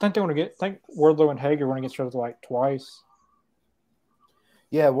 I think Wardlow and Hager want to get started like twice.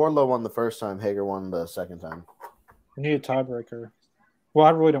 Yeah, Wardlow won the first time. Hager won the second time. We need a tiebreaker. Well,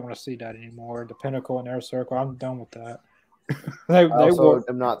 I really don't want to see that anymore. The Pinnacle and Air Circle. I'm done with that. I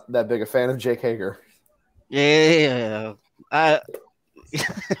am not that big a fan of Jake Hager. Yeah, I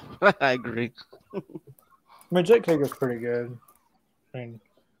agree. I mean, Jake Hager's pretty good. I mean,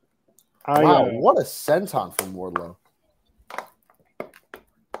 wow, what a senton from Wardlow.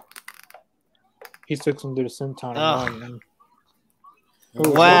 He took him to the senton.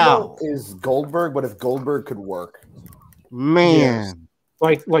 Wow, Wardlow is Goldberg, but if Goldberg could work, man,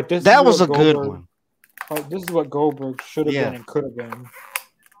 yes. like this. That was a good one. Like, this is what Goldberg should have been and could have been.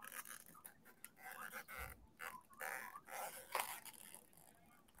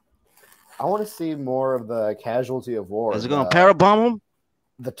 I want to see more of the casualty of war. Is he going to parabomb him?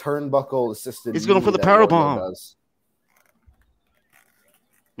 The turnbuckle assisted. He's going for the parabomb.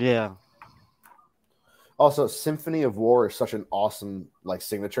 Yeah. Also, Symphony of War is such an awesome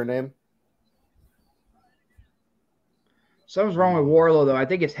signature name. Something's wrong with Wardlow, though. I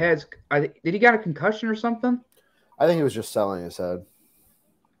think his head's. Did he got a concussion or something? I think he was just selling his head.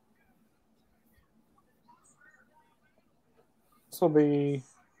 This will be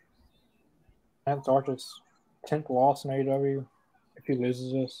Lance Archer's 10th loss in AEW if he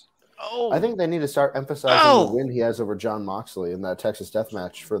loses this. I think they need to start emphasizing the win he has over Jon Moxley in that Texas Death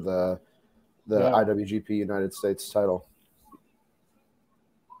Match for the IWGP United States title.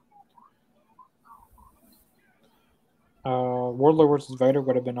 Wardlow versus Vader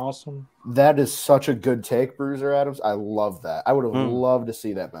would have been awesome. That is such a good take, Bruiser Adams. I love that. I would have loved to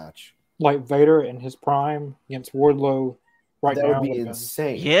see that match. Like Vader in his prime against Wardlow right now. That would be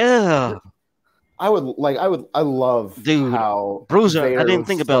insane. Yeah. I love Dude, how Bruiser, Vader I didn't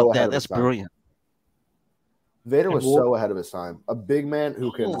think so about that. That's brilliant. Vader was so ahead of his time. A big man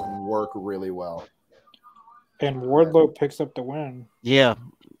who can work really well. And Wardlow picks up the win. Yeah.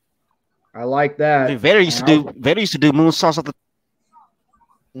 I like that. Dude, Vader used to do moonsaults at the.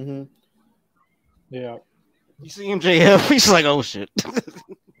 Mm-hmm. Yeah. You see MJF, he's like, oh shit.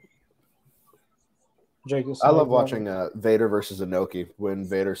 I love watching Vader versus Inoki when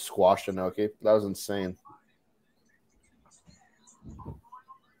Vader squashed Inoki. That was insane.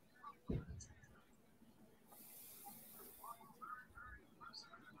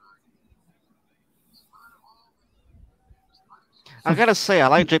 I gotta say, I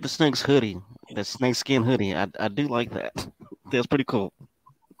like Jake the Snake's hoodie, the snakeskin hoodie. I do like that. That's pretty cool.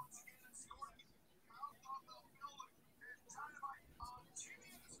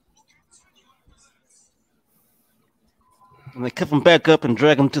 And they cuff him back up and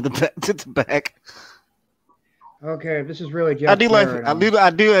drag him to the back. Okay, this is really Jeff I do Jarrett, I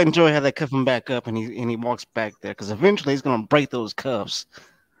do enjoy how they cuff him back up and he walks back there because eventually he's gonna break those cuffs.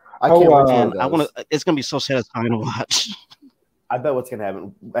 I can't wait. And I want to. It's gonna be so satisfying to watch. I bet what's gonna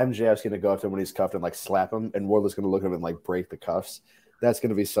happen. MJF's gonna go up to him when he's cuffed and like slap him, and Wardlow's gonna look at him and like break the cuffs. That's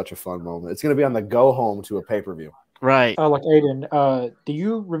gonna be such a fun moment. It's gonna be on the go home to a pay per view. Right. Like Aiden, do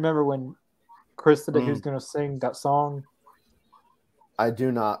you remember when Chris said that he was gonna sing that song? I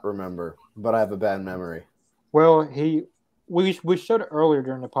do not remember, but I have a bad memory. Well, we showed it earlier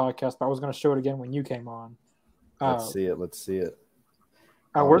during the podcast, but I was going to show it again when you came on. Let's see it. Where's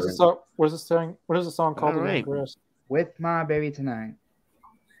the song? What is the song called? Right. With My Baby Tonight.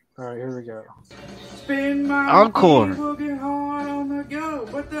 All right, here we go. Spin my Encore. Working hard on the go,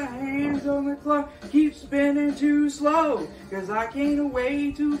 but the hands on the clock keep spinning too slow. Cause I can't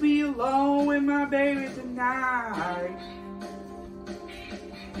wait to be alone with my baby tonight.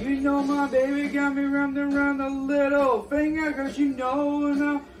 You know my baby got me wrapped around the little finger. Cause you know and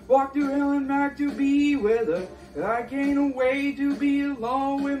I walk through hell and back to be with her. I can't wait to be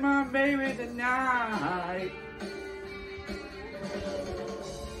alone with my baby tonight.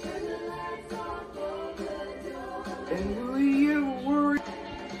 And will you ever worry?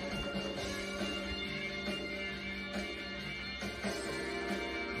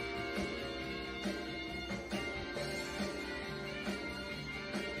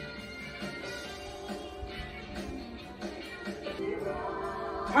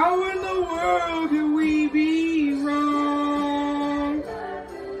 How in the world could we be wrong?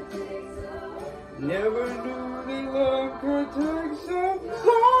 Never knew that love could take so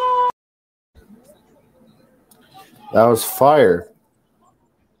long. That was fire.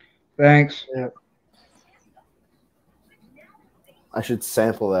 Thanks. Yeah. I should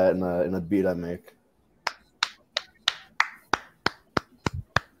sample that in a beat I make.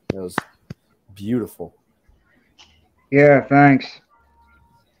 It was beautiful. Yeah, thanks.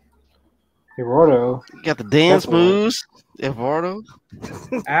 Eduardo. You got the dance moves, Eduardo.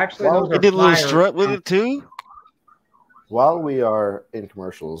 Actually, those He are did a little fire. strut with it too. While we are in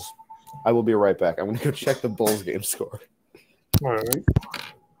commercials, I will be right back. I'm going to go check the Bulls game score. All right.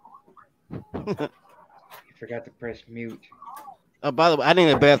 You forgot to press mute. By the way, I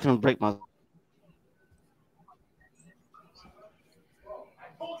need a bathroom break.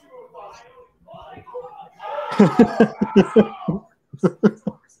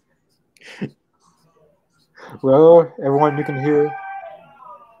 Well, everyone, you can hear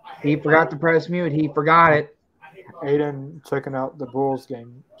He forgot to press mute. He forgot it. Aiden checking out the Bulls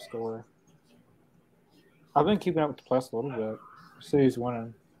game score. I've been keeping up with the Plus a little bit. City's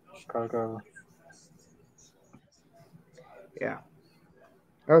winning. Chicago. Yeah.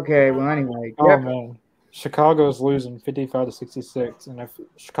 Okay, well, anyway. Oh, Jeff, man. Chicago's losing 55-66. And if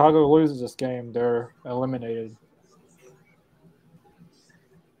Chicago loses this game, they're eliminated.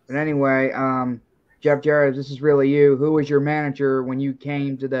 but anyway, Jeff Jarrett, this is really you. Who was your manager when you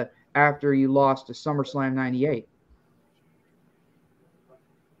came to after you lost to SummerSlam 98?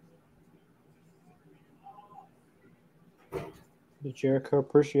 The Jericho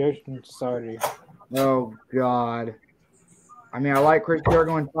Appreciation Society. Oh, God. I mean, I like Chris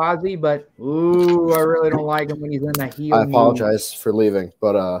Jericho and Fozzy, but, ooh, I really don't like him when he's in the heel. I apologize for leaving,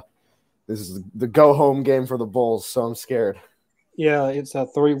 but this is the go-home game for the Bulls, so I'm scared. Yeah, it's a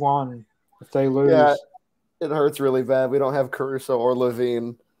 3-1 if they lose. Yeah, it hurts really bad. We don't have Caruso or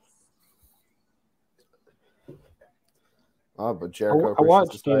Levine. Oh, but Jericho. I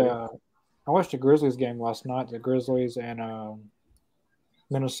watched I watched the Grizzlies game last night. The Grizzlies and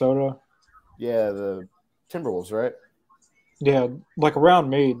Minnesota. Yeah, the Timberwolves, right? Yeah, like around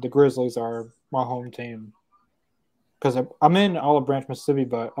me, the Grizzlies are my home team. Because I'm in Olive Branch, Mississippi,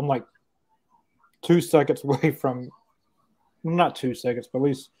 but I'm like 2 seconds away from, well, not 2 seconds, but at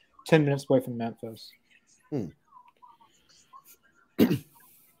least 10 minutes away from Memphis.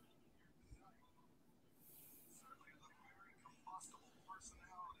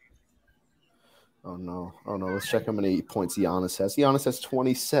 Oh no. Let's check how many points Giannis has. Giannis has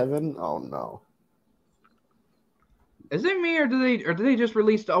 27. Oh no. Is it me or do they just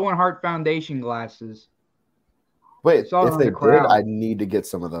release the Owen Hart Foundation glasses? Wait, if they did, I need to get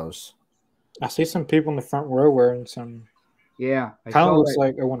some of those. I see some people in the front row wearing some. Yeah, kind of looks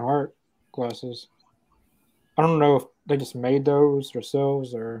like Owen Hart glasses. I don't know if they just made those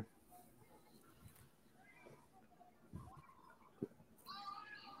themselves or.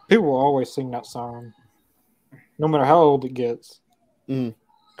 People will always sing that song, no matter how old it gets.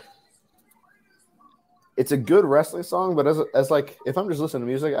 It's a good wrestling song, but as like if I'm just listening to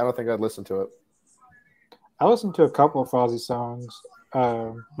music, I don't think I'd listen to it. I listened to a couple of Fozzy songs.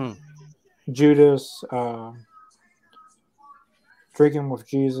 Judas, Drinking with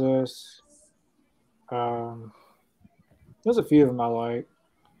Jesus. There's a few of them I like.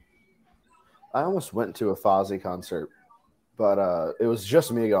 I almost went to a Fozzy concert, but it was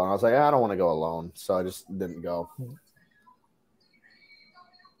just me going. I was like, I don't want to go alone, so I just didn't go.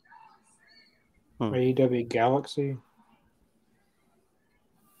 AEW Galaxy.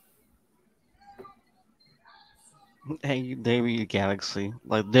 Hey, WWE Galaxy,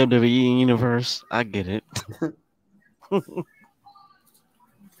 like WWE Universe. I get it.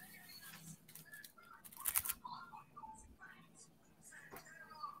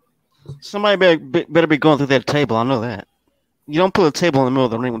 Somebody better be going through that table. I know that. You don't put a table in the middle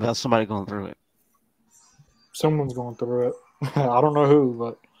of the ring without somebody going through it. Someone's going through it. I don't know who,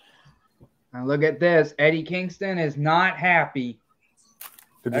 but. Now look at this. Eddie Kingston is not happy.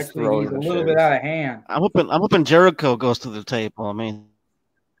 Actually, he's a little bit out of hand. I'm hoping Jericho goes to the table. I mean,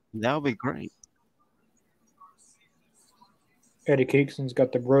 that would be great. Eddie Kingston's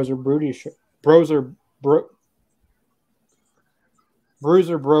got the Bruiser Brody t-shirt. Lithium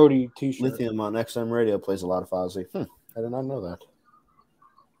on XM Radio plays a lot of Fozzy. I did not know that.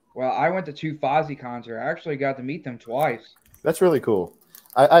 Well, I went to 2 Fozzy concerts. I actually got to meet them twice. That's really cool.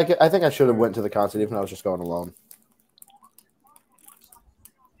 I think I should have went to the concert even if I was just going alone.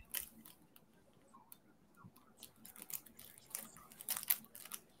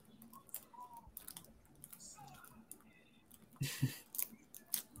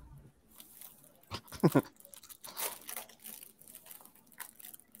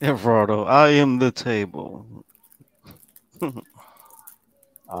 Everardo, I am the table.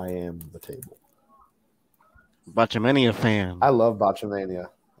 I am the table. Botchamania fan. I love Botchamania.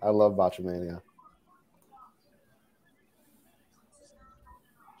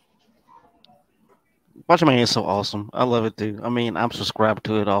 Botchamania is so awesome. I love it, dude. I mean, I'm subscribed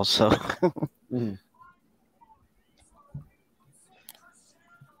to it also.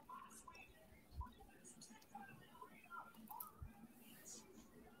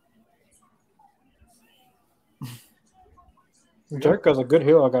 Jericho's a good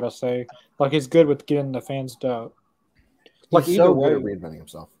heel, I gotta say. Like he's good with getting the fans to. Like he's so good at reinventing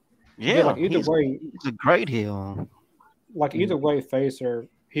himself. Yeah, like either way, he's a great heel. Like either way, face or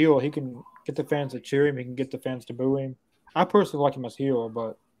heel, he can get the fans to cheer him. He can get the fans to boo him. I personally like him as heel,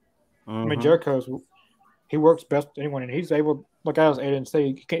 but I mean he works best with anyone, and he's able. Like I was Aiden say,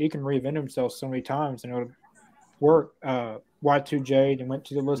 he can reinvent himself so many times, and it would work. Y2J, then went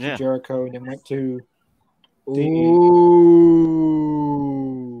to the list of Jericho, and then went to.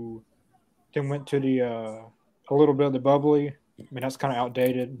 Then went to the a little bit of the bubbly. I mean that's kind of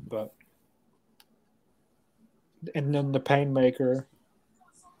outdated, but and then the Painmaker.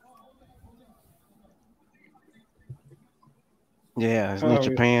 Yeah, he's New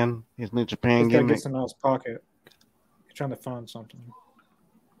Japan. He's New Japan. He's got to get something out of his pocket. He's trying to find something.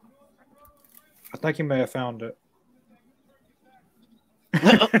 I think he may have found it.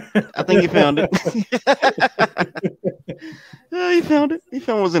 I think he found it. Yeah, he found it. He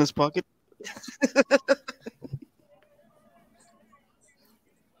found what was in his pocket.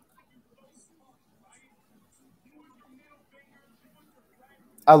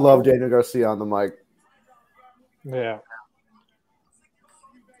 I love Daniel Garcia on the mic. Yeah.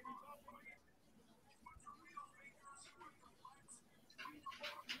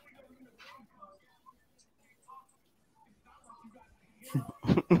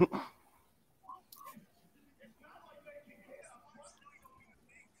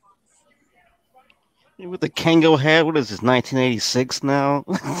 With the Kango hat, what is this, 1986 now?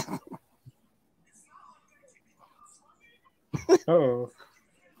 Oh.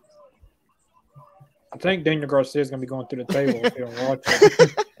 I think Daniel Garcia is going to be going through the table if you don't watch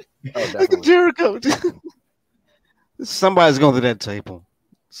it. Oh, definitely. Jericho. Somebody's going through that table.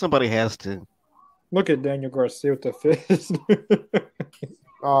 Somebody has to. Look at Daniel Garcia with the fist.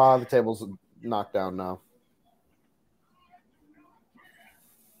 The table's knocked down now.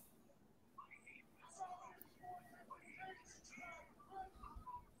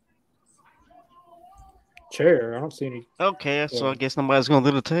 Chair. I don't see any. Okay, so I guess somebody's going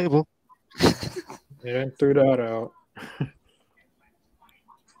through the table. Yeah, threw that out.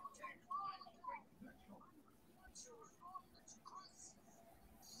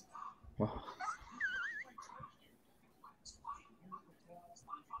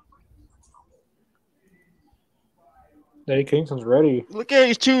 Eddie Kingston's ready. Look at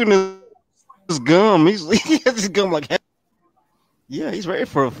he's chewing his gum. He has his gum like hell. Yeah, he's ready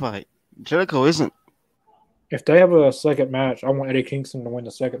for a fight. Jericho isn't. If they have a second match, I want Eddie Kingston to win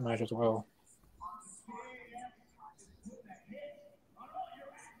the second match as well.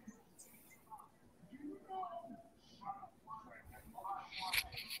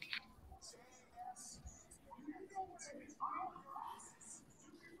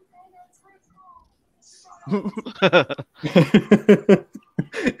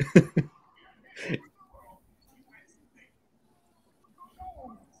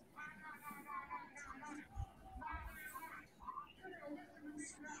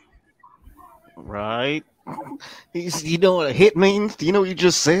 Right. You know what a hit means? Do you know what you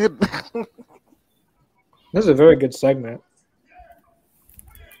just said? This is a very good segment.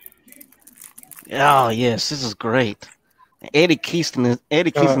 Oh yes, this is great. Eddie Kingston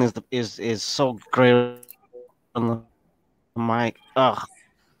is so great on the mic. Ugh.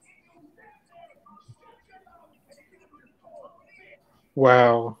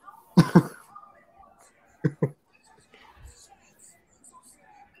 Wow.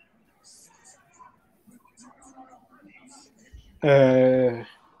 This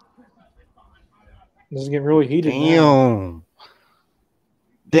is getting really heated. Damn.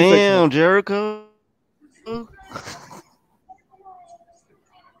 Damn, Jericho.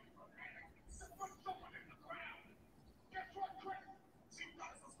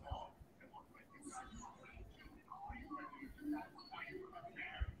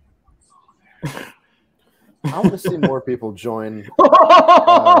 I want to see more people join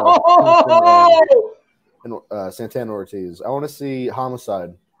Santana Ortiz. I want to see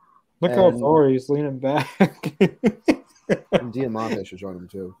Homicide. Look how far he's leaning back. And Diamante should join him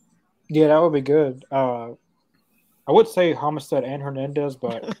too. Yeah, that would be good. I would say Homicide and Hernandez,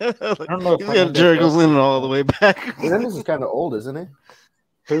 but I don't know if Jericho's leaning all the way back. Hernandez is kind of old, isn't he?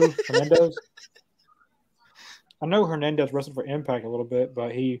 Who? Hernandez? I know Hernandez wrestled for Impact a little bit,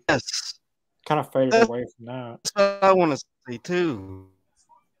 but he kind of faded away from that. That's what I want to see too.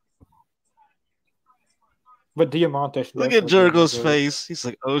 But Diamante. Look at Jericho's face. He's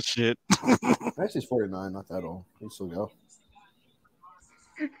like, "Oh shit." Actually, he's 49, not that old. He still go.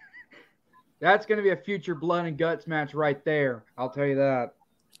 That's going to be a future blood and guts match right there. I'll tell you that.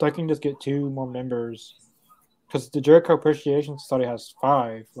 So I can just get 2 more members. Because the Jericho Appreciation Society has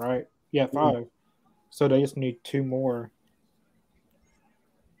 5, right? Yeah, 5. Mm-hmm. So they just need 2 more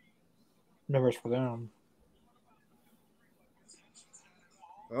members for them.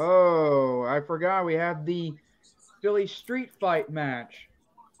 Oh, I forgot we have the Philly Street Fight match.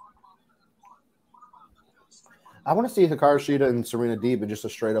 I want to see Hikaru Shida and Serena Deeb in just a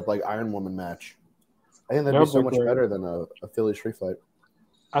straight up like Iron Woman match. I think that'd be so much better than a Philly Street Fight.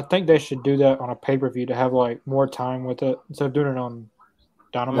 I think they should do that on a pay-per-view to have like more time with it instead of doing it on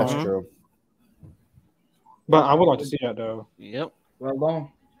Dynamite. That's true. But I would like to see that though. Yep.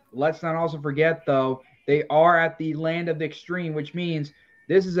 Well, let's not also forget though, they are at the Land of the Extreme, which means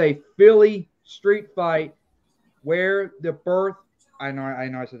this is a Philly Street Fight where the birth. I know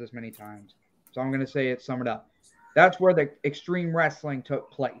I said this many times, so I'm going to say it. Sum it up. That's where the Extreme Wrestling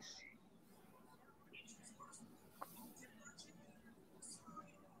took place.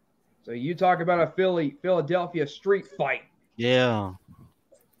 So you talk about a Philadelphia street fight. Yeah.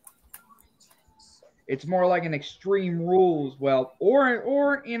 It's more like an Extreme Rules,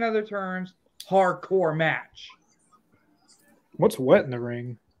 or in other terms, hardcore match. What's wet in the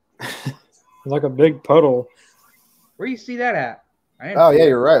ring? Like a big puddle. Where do you see that at? Oh yeah,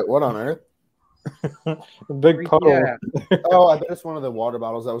 you're right. What on earth? A big puddle. Oh, I bet it's one of the water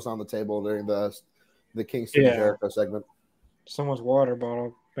bottles that was on the table during the Kingston Jericho segment. Someone's water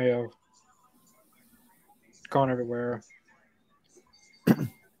bottle may have gone everywhere.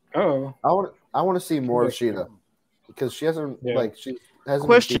 Oh, I want I want to see more of Sheeta because she hasn't been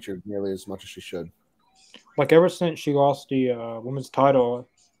featured nearly as much as she should. Like ever since she lost the women's title,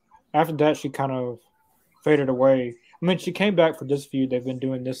 after that she kind of faded away. I mean, she came back for this feud. They've been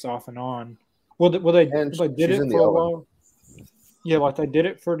doing this off and on. They did it for a while. Yeah, like they did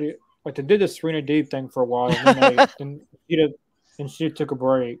it they did the Serena Deeb thing for a while, and then she took a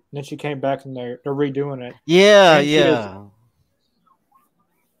break. And then she came back and they're redoing it. Yeah.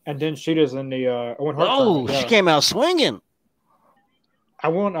 And then Sheeta's in the Owen Hart tournament. She came out swinging. I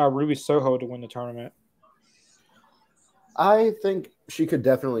want Ruby Soho to win the tournament. I think she could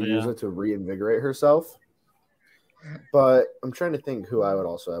definitely use it to reinvigorate herself. But I'm trying to think who I would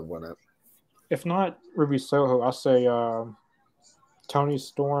also have win it. If not Ruby Soho, I'll say Toni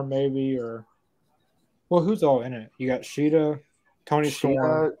Storm maybe, or who's all in it? You got Sheeta, Toni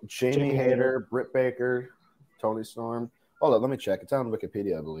Storm, Jamie Hayter, Britt Baker, Toni Storm. Hold on, let me check. It's on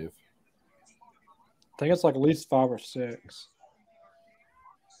Wikipedia, I believe. I think it's like at least 5 or 6.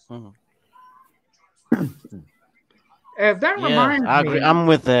 That reminds me. I agree. I'm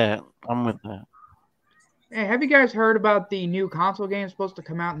with that. Hey, have you guys heard about the new console game supposed to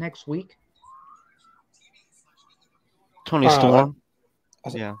come out next week? Toni Storm.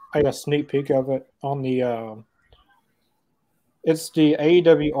 I got a sneak peek of it on the. It's the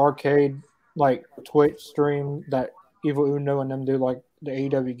AEW arcade Twitch stream that Evil Uno and them do the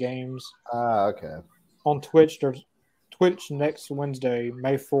AEW games. Okay. On Twitch, there's Twitch next Wednesday,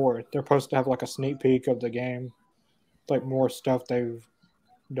 May 4th. They're supposed to have a sneak peek of the game, more stuff they've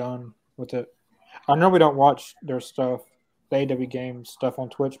done with it. I know we don't watch their stuff, the AEW game stuff on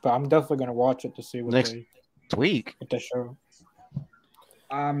Twitch, but I'm definitely going to watch it to see what next week. What they show.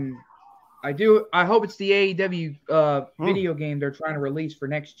 I do. I hope it's the AEW video game they're trying to release for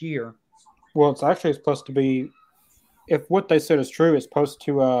next year. Well, it's actually supposed to be, if what they said is true, it's supposed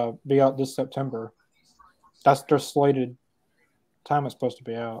to be out this September. That's their slated time it's supposed to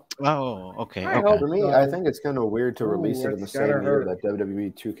be out. Oh, okay. For me, I think it's kind of weird to release it in the same year that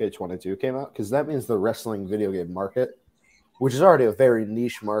WWE 2K22 came out, because that means the wrestling video game market, which is already a very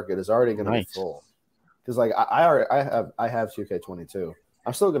niche market, is already going to be full. Because I have 2K22.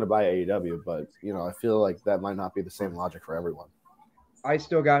 I'm still going to buy AEW, but I feel like that might not be the same logic for everyone. I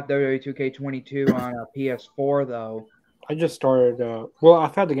still got WWE 2K22 on a PS4 though. I just started.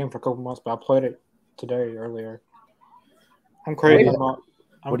 I've had the game for a couple months, but I played it today earlier. I'm crazy. What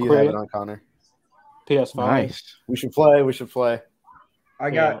do you have it on, Connor? PS5. Nice. We should play. I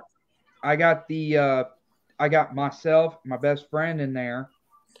got myself, my best friend in there.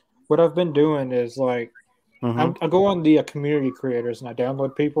 What I've been doing is I go on the community creators and I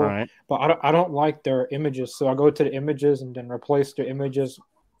download people, but I don't like their images, so I go to the images and then replace the images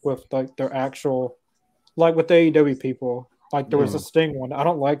with their actual, with the AEW people. There was a Sting one. I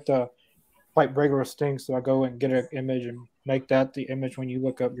don't like the regular Sting, so I go and get an image and make that the image when you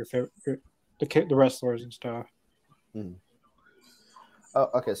look up your favorite, the wrestlers and stuff. Oh,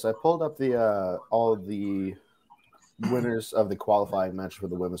 okay. So I pulled up the all of the winners of the qualifying match for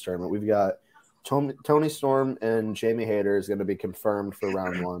the women's tournament. We've got Toni Storm and Jamie Hayter is going to be confirmed for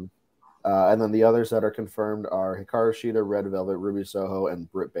round 1. And then the others that are confirmed are Hikaru Shida, Red Velvet, Ruby Soho,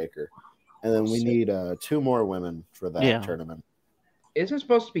 and Britt Baker. And then we need 2 more women for that tournament. Isn't it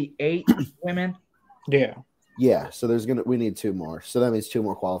supposed to be 8 women? Yeah. Yeah, so we need 2 more. So that means 2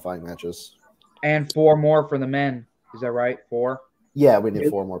 more qualifying matches. And 4 more for the men. Is that right? 4? Yeah, we need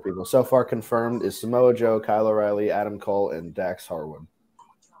 4 more people. So far confirmed is Samoa Joe, Kyle O'Reilly, Adam Cole, and Dax Harwood.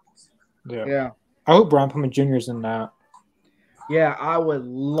 Yeah. I hope Brian Pillman Jr. is in that. Yeah, I would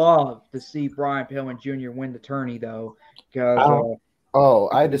love to see Brian Pillman Jr. win the tourney, though. Because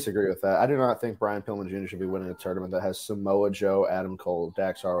I disagree with that. I do not think Brian Pillman Jr. should be winning a tournament that has Samoa Joe, Adam Cole,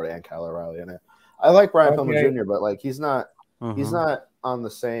 Dax Harwood, and Kyle O'Reilly in it. I like Brian Pillman Jr., but he's not on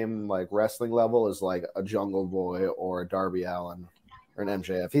the same wrestling level as a Jungle Boy or a Darby Allin or an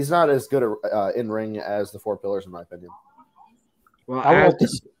MJF. He's not as good in ring as the 4 Pillars, in my opinion. Well, I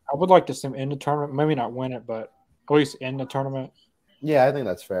would like to see him in the tournament. Maybe not win it, but at least in the tournament. Yeah, I think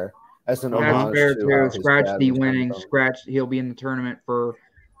that's fair. As an that's fair too. Scratch the winning. He'll be in the tournament for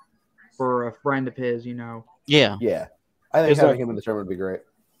a friend of his. Yeah. I think having him in the tournament would be great.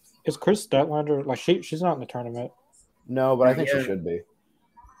 Is Chris Statlander she's not in the tournament? No, but I think she should be.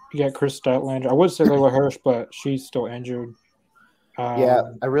 You got Chris Statlander. I would say Layla Hirsch, but she's still injured.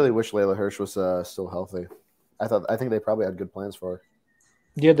 I really wish Layla Hirsch was still healthy. I think they probably had good plans for her.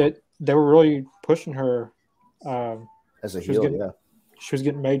 Yeah, they were really pushing her as a heel. She was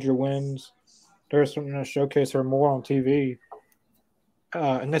getting major wins. There was something to showcase her more on TV.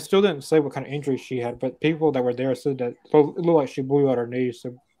 And they still didn't say what kind of injury she had, but people that were there said that it looked like she blew out her knee.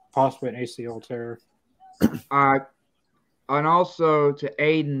 So possibly an ACL tear. And also to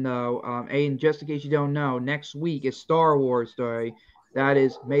Aiden, though, Aiden, just in case you don't know, next week is Star Wars Day. That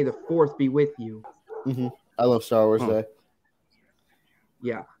is, May the 4th be with you. Mm-hmm. I love Star Wars Day.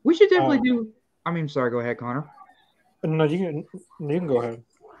 Yeah, we should definitely do. I mean, sorry, go ahead, Connor. No, you can go ahead.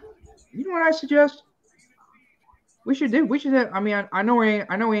 You know what I suggest? We should do. We should have. I mean, I know we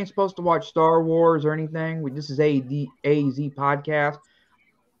ain't supposed to watch Star Wars or anything. This is AZ podcast.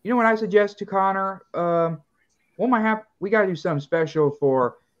 You know what I suggest to Connor? We got to do something special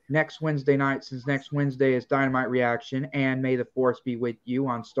for next Wednesday night, since next Wednesday is Dynamite Reaction, and May the Force be with you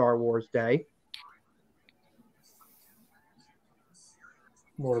on Star Wars Day.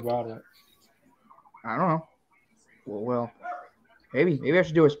 What about it? I don't know. Well, maybe I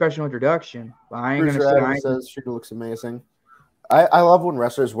should do a special introduction. But I ain't Bruce gonna say. Says she looks amazing. I love when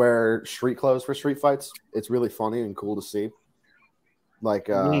wrestlers wear street clothes for street fights. It's really funny and cool to see. Like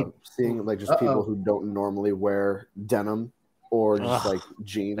seeing like just people who don't normally wear denim or just like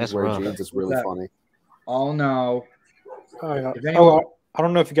jeans jeans is really funny. Oh no! I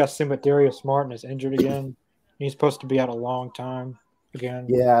don't know if you guys seen, but Darius Martin is injured again. He's supposed to be out a long time again.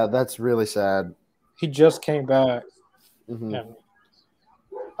 Yeah, that's really sad. He just came back. Mm-hmm. Yeah.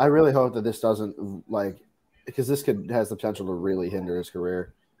 I really hope that this doesn't because this has the potential to really hinder his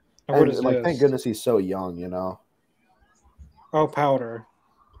career. And thank goodness he's so young, you know. Oh, Powder.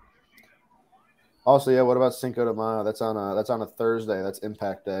 Also, yeah, what about Cinco de Mayo? That's on a Thursday. That's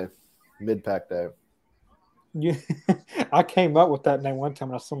Impact Day, Mid-Pack Day. Yeah, I came up with that name one time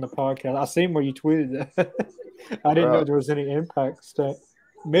when I saw the podcast. I seen where you tweeted that. I didn't know there was any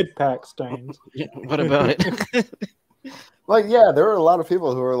Mid-Pack stains. Yeah, what about it? There were a lot of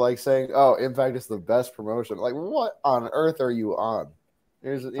people who were like saying, "Oh, Impact is the best promotion." Like, what on earth are you on?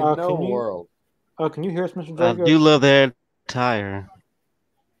 There's no world. Oh, can you hear us, Mr. Jacobs? I do love their attire.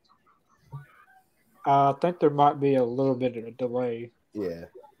 I think there might be a little bit of a delay. Yeah.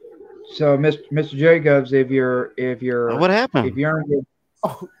 So, Mr. Jacobs, if you're what happened? If you're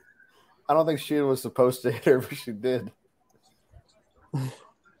I don't think Sheena was supposed to hit her, but she did.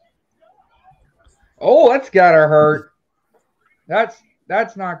 Oh, that's gotta hurt. That's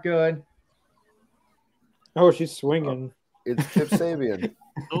not good. Oh, she's swinging. It's Kip Sabian.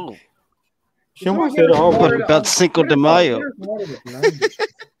 Oh, she almost hit her already. About Cinco de Mayo.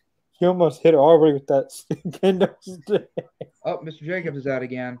 She almost hit her already with that kendo stick. Oh, Mr. Jacobs is out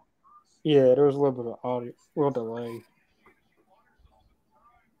again. Yeah, there was a little bit of audio, little delay.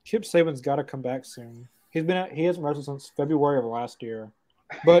 Kip Sabian's got to come back soon. He hasn't wrestled since February of last year,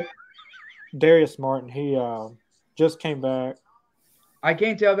 but Darius Martin, he just came back. I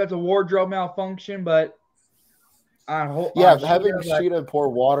can't tell if that's a wardrobe malfunction, but having Sheeta pour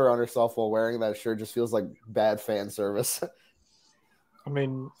water on herself while wearing that shirt just feels like bad fan service. I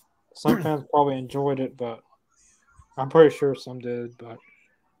mean, some fans probably enjoyed it, but I'm pretty sure some did, but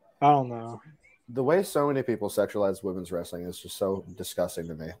I don't know. The way so many people sexualize women's wrestling is just so disgusting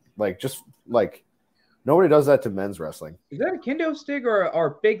to me. Nobody does that to men's wrestling. Is that a kendo stick or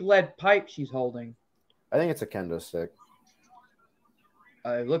a big lead pipe she's holding? I think it's a kendo stick.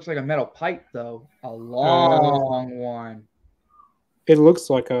 It looks like a metal pipe, though. A long one. It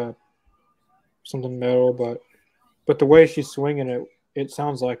looks like something metal, but the way she's swinging it, it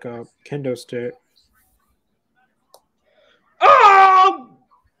sounds like a kendo stick. Oh!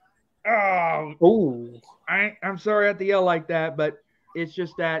 Ooh. I'm sorry I have to yell like that, but it's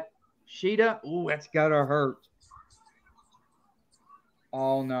just that Sheeta, that's gotta hurt.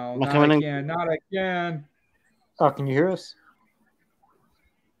 Oh no, not again. Oh, can you hear us?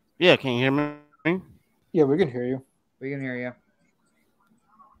 Yeah, can you hear me? Yeah, we can hear you. We can hear you.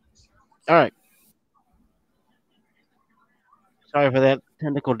 All right. Sorry for that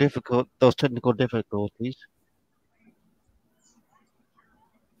those technical difficulties.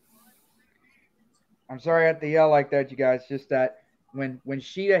 I'm sorry I have to yell like that, you guys. Just that when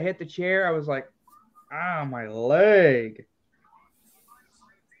Sheeta hit the chair, I was like, my leg.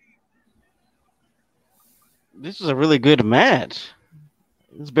 This is a really good match.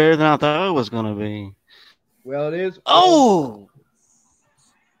 It's better than I thought it was going to be. Well, it is. Oh!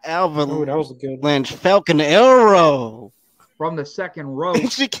 Alvin that was a good Lynch Falcon Arrow. From the second row.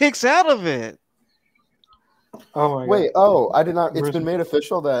 She kicks out of it. Oh, my God. Wait, I did not. It's been made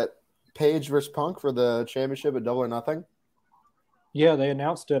official that Page versus Punk for the championship at Double or Nothing? Yeah, they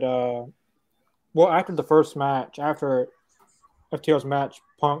announced it. After the first match, after FTR's match,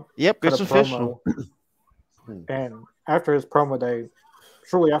 Punk. Yep, it's official. And after his promo, they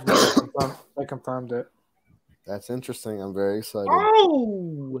confirmed it. That's interesting. I'm very excited.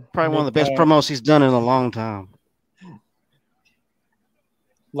 Oh! Probably one of the best promos he's done in a long time.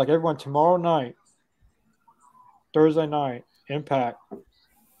 like everyone, tomorrow night, Thursday night, Impact.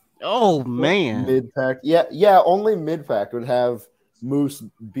 Oh man, Mid-pack. Yeah. Only mid-pack would have Moose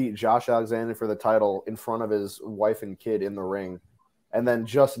beat Josh Alexander for the title in front of his wife and kid in the ring, and then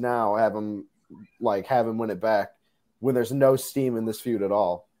just now have him win it back when there's no steam in this feud at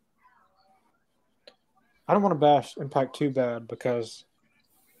all. I don't want to bash Impact too bad because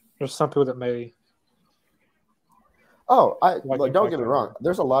there's some people that may. Oh, don't get me wrong.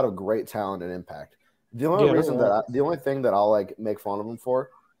 There's a lot of great talent in Impact. The only thing that I'll make fun of them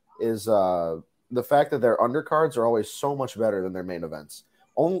for is the fact that their undercards are always so much better than their main events.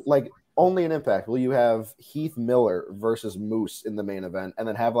 Only in Impact will you have Heath Miller versus Moose in the main event, and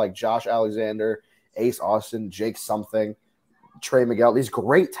then have Josh Alexander, Ace Austin, Jake something, Trey Miguel, these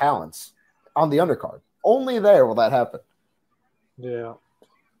great talents on the undercard. Only there will that happen. Yeah.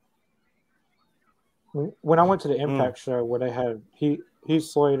 When I went to the Impact show where they had Heath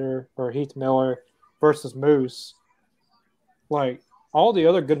Slater or Heath Miller versus Moose, all the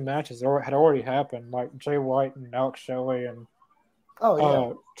other good matches had already happened, like Jay White and Alex Shelley and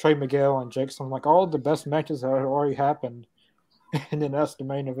Trey Miguel and Jackson. All the best matches had already happened, and then that's the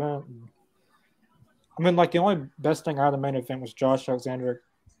main event. I mean, the only best thing out of the main event was Josh Alexander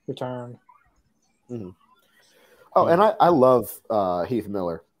return. Mm-hmm. Oh, and I love Heath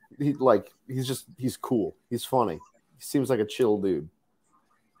Miller. He's cool. He's funny. He seems like a chill dude.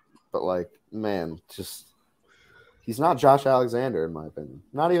 But he's not Josh Alexander in my opinion.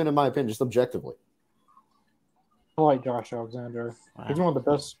 Not even in my opinion, just objectively. I like Josh Alexander. Wow. He's one of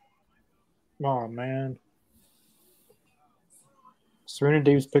the best. Oh man. Serena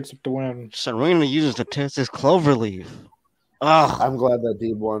Deebs picks up the win. Serena uses the Texas Cloverleaf. Oh, I'm glad that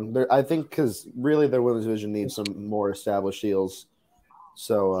Deeb won. I think because really their women's division needs some more established heels.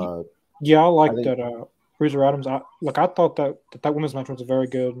 So I like that. Bruiser Adams. I thought that women's match was a very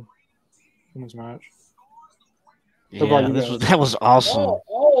good women's match. Yeah, that was awesome.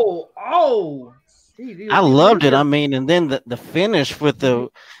 Jeez, I loved it. I mean, and then the finish with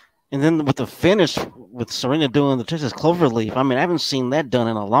the finish with Serena doing the Texas Cloverleaf. I mean, I haven't seen that done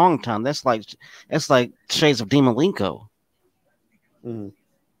in a long time. That's like shades of Dean Malenko. Mm-hmm.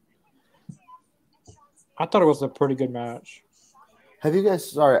 I thought it was a pretty good match. Have you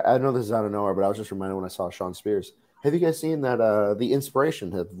guys? Sorry, I know this is out of nowhere, but I was just reminded when I saw Sean Spears. Have you guys seen that the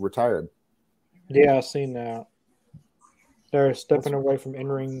Inspiration have retired? Yeah, I've seen that. They're stepping away from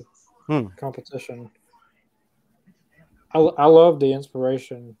in-ring competition. I love the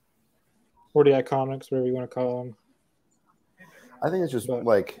Inspiration, or the Iconics, whatever you want to call them. I think it's just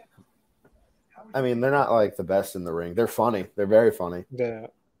I mean, they're not the best in the ring. They're funny. They're very funny. Yeah.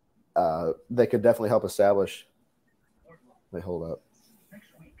 They could definitely help establish. Wait, hold up.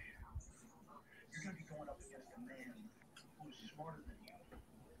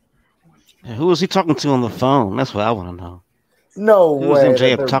 Who was he talking to on the phone? That's what I want to know. No way. Who was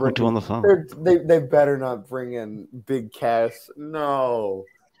MJF talking to on the phone? They better not bring in Big Cass. No.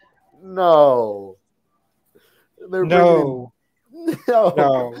 No.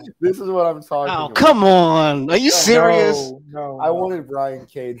 This is what I'm talking about. Come on. Are you serious? No. I wanted Brian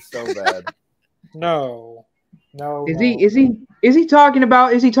Cage so bad. No. Is he talking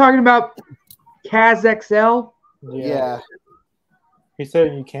about Kaz XL? Yeah. He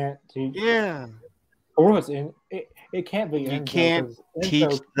said you can't teach. Yeah. Or was it can't be You Enzo, can't teach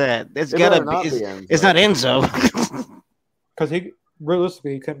Enzo, that. It's gotta be. It's not Enzo. Because he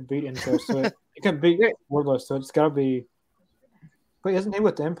realistically couldn't beat Enzo, so he couldn't beat Wardlow, so it's gotta be. But isn't he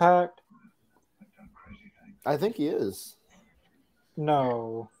with Impact? I think he is.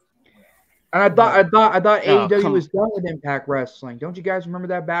 No. And I thought AEW was done with Impact Wrestling. Don't you guys remember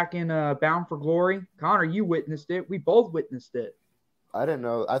that back in Bound for Glory? Connor, you witnessed it. We both witnessed it. I didn't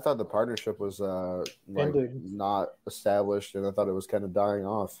know. I thought the partnership was not established, and I thought it was kind of dying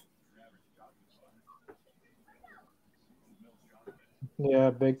off. Yeah,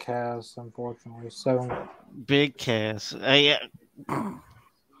 Big Cass, unfortunately. So Big Cass. Yeah.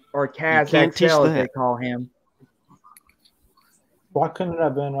 Or Kaz XL, as they call him. Why couldn't it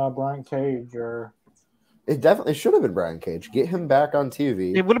have been Brian Cage or? It definitely should have been Brian Cage. Get him back on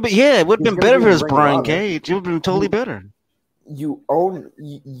TV. It would have been. Yeah, it would have been better if it was Brian Cage. It would have been totally better. You own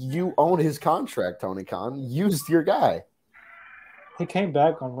his contract, Tony Khan. Use your guy. He came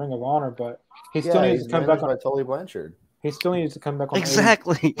back on Ring of Honor, but he still needs to come back on Tully Blanchard. He still needs to come back on he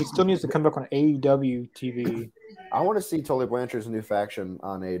still needs to come back on AEW TV. I want to see Tully Blanchard's new faction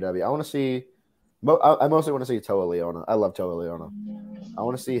on AEW. I want to see. I mostly want to see Toa Leona. I love Toa Leona. I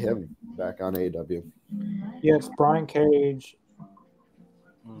want to see him back on AEW. Yeah, it's Brian Cage,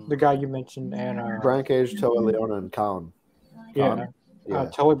 the guy you mentioned, and Brian Cage, Toa Leona, and Khan. Yeah,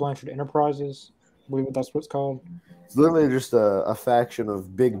 Tully Blanchard Enterprises. I believe that's what it's called. It's literally just a faction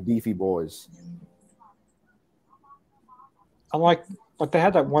of big beefy boys. I like they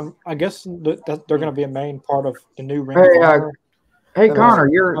had that one. I guess that they're going to be a main part of the new Ring of Honor. Hey Connor,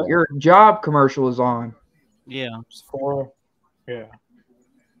 your job commercial is on. Yeah. Yeah.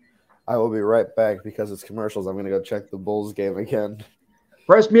 I will be right back because it's commercials. I'm going to go check the Bulls game again.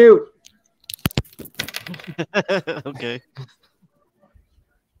 Press mute. Okay.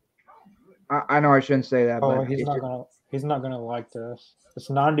 I know I shouldn't say that, but he's not gonna like this. It's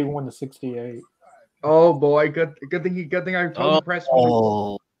 91-68. Oh boy, good thing I told him to press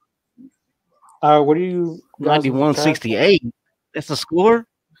mute. What do you 91-68? That's the score?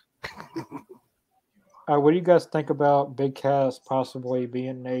 What do you guys think about Big Cass possibly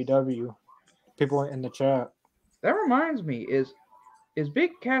being in AEW? People in the chat. That reminds me, is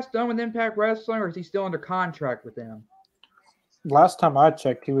Big Cass done with Impact Wrestling, or is he still under contract with them? Last time I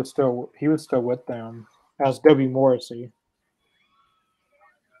checked, he was still with them as W. Morrissey.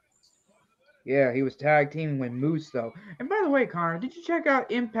 Yeah, he was tag teaming with Moose though. And by the way, Connor, did you check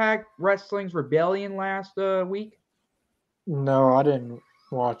out Impact Wrestling's Rebellion last week? No, I didn't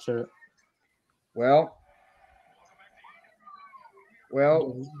watch it. Well,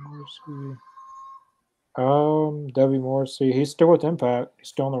 W. Morrissey, he's still with Impact. He's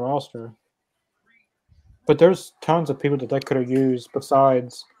still on the roster. But there's tons of people that they could have used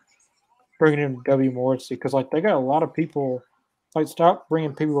besides bringing in W. Morrissey, because like they got a lot of people. Like, stop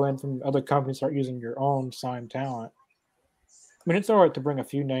bringing people in from other companies. Start using your own signed talent. I mean, it's all right to bring a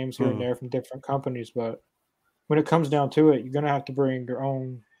few names here and there from different companies, but when it comes down to it, you're gonna have to bring your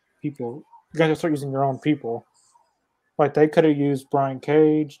own people. You got to start using your own people. Like they could have used Brian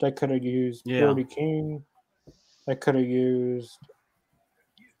Cage. They could have used Brody King. They could have used.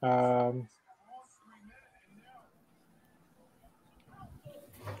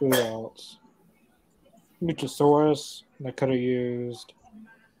 Who else? Luchasaurus. They could have used.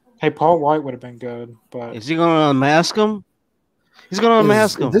 Hey, Paul White would have been good, but is he going to unmask him? He's going to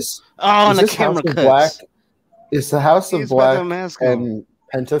unmask him. And the camera cuts. Is the House of Black and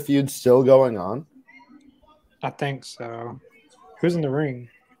Penta feud still going on? I think so. Who's in the ring?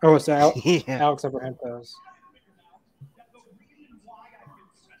 Oh, it's Alex Abrahantes.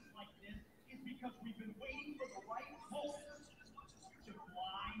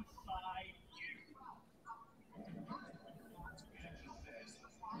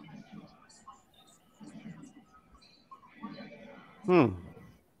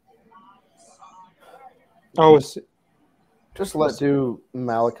 Oh, just let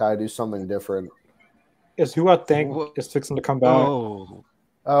Malachi do something different. Is who I think is fixing to come back. Oh,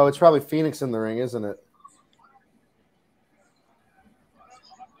 it's probably Phoenix in the ring, isn't it?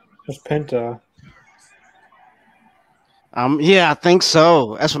 There's Penta. Yeah, I think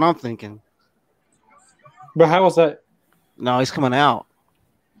so. That's what I'm thinking. But how was that? No, he's coming out.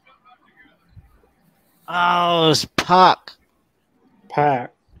 Oh, it's Pac.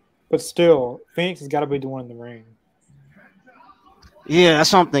 But still, Phoenix has got to be the one in the ring. Yeah,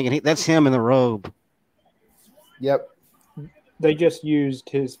 that's what I'm thinking. That's him in the robe. Yep. They just used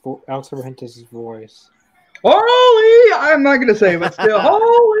Alex Abrahantes' voice. Holy! I'm not going to say, but still,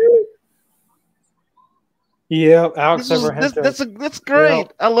 holy! Yeah, Alex Abrahantes. That's great.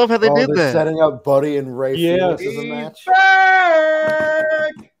 Yeah. I love how they did that. Setting up Buddy and Ray Phoenix as a match.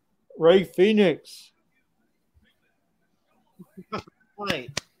 Back! Ray Phoenix.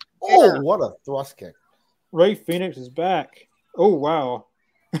 Wait. Oh, what a thrust kick. Ray Phoenix is back. Oh, wow.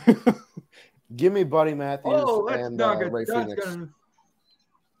 Give me Buddy Matthews and Ray Phoenix.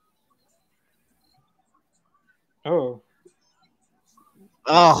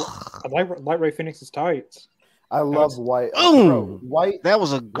 I like Ray Phoenix's tights. I love White. White. That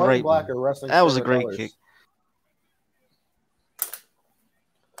was a great Black wrestling. That was a great kick.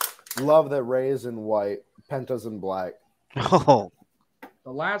 Love that Ray's in white, Penta's in black. Oh.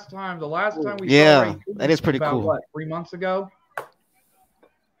 The last time we saw Ray, that is pretty cool. What, 3 months ago?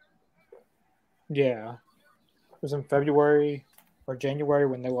 Yeah. It was in February or January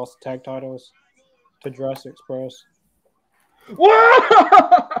when they lost the tag titles to Jurassic Express.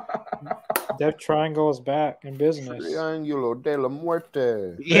 Death Triangle is back in business. Triangulo de la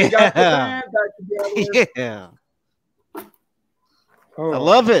Muerte. Yeah. They got the band back together. Yeah. I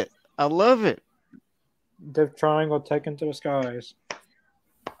love it. Death Triangle taken to the skies.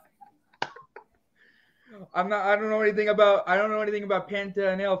 I don't know anything about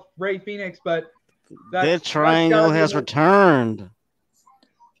Penta and Ray Phoenix, but Death Triangle has returned.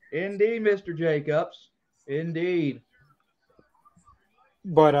 Indeed, Mr. Jacobs. Indeed.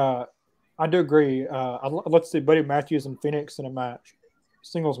 But I do agree. Let's see Buddy Matthews and Phoenix in a match.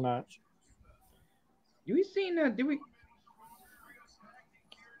 singles match. Do we seen that?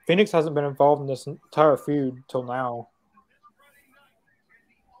 Phoenix hasn't been involved in this entire feud till now.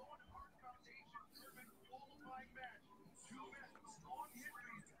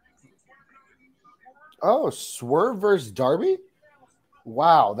 Oh, Swerve versus Darby?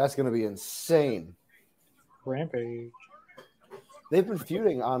 Wow, that's going to be insane. Rampage. They've been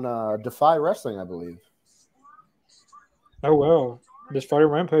feuding on Defy Wrestling, I believe. Oh, well. This Friday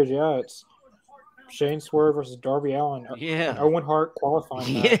Rampage, yeah, it's Shane Swerve versus Darby Allin. Yeah. And Owen Hart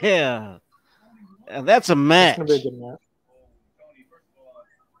qualifying match. Yeah. That's a match. That's going to be a good match.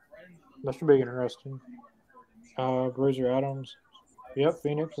 That should be interesting. Bruiser Adams. Yep,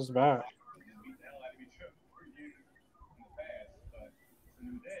 Phoenix is back.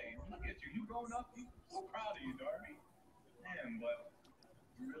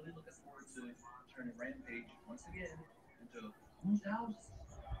 Really looking forward to turning Rampage once again into whose house?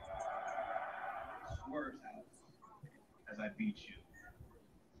 Swerve's house. As I beat you.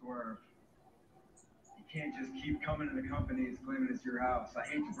 Swerve. You can't just keep coming to the companies claiming it's your house. I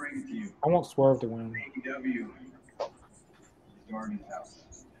hate to bring it to you. I want Swerve to win. AEW. Darby's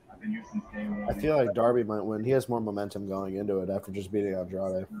house. I've been here since day one. I feel like Darby might win. He has more momentum going into it after just beating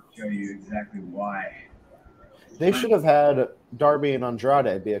Andrade. I'll show you exactly why. They should have had Darby and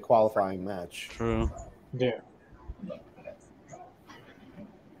Andrade be a qualifying match. True. Yeah.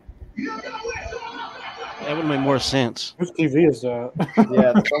 That would make more sense. Whose TV is that?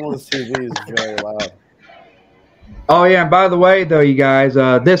 Yeah, someone's TV is very loud. Oh yeah, and by the way, though, you guys,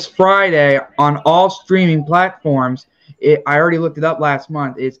 this Friday on all streaming platforms, I already looked it up last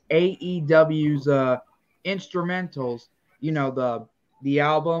month. It's AEW's instrumentals. You know, the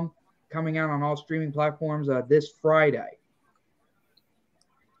album coming out on all streaming platforms this Friday.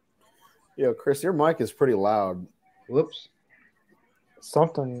 Yo, Chris, your mic is pretty loud. Whoops.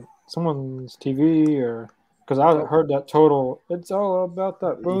 Someone's TV, or because I heard that total. It's all about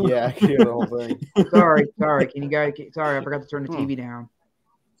that. Boom. Yeah, I can hear the whole thing. Sorry. Can you guys? Sorry, I forgot to turn the TV down.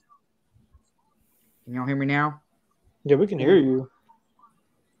 Can y'all hear me now? Yeah, we can hear you.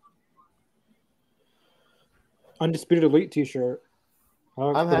 Undisputed Elite T-shirt.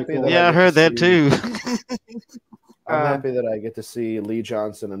 I'm happy cool. that Yeah, I heard that too. I'm happy that I get to see Lee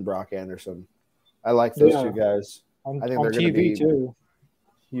Johnson and Brock Anderson. I like those two guys. I think they're on going to TV be too.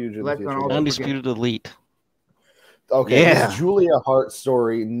 Huge in the Let's future. not Undisputed Elite. Okay, Yeah. this Julia Hart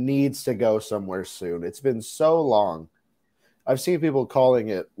story needs to go somewhere soon. It's been so long. I've seen people calling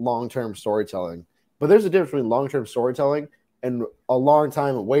it long-term storytelling, but there's a difference between long-term storytelling and a long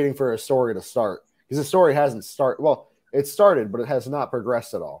time waiting for a story to start. Because the story hasn't started. Well, it started, but it has not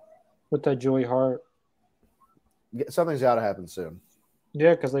progressed at all. With that Julie Hart. Something's got to happen soon.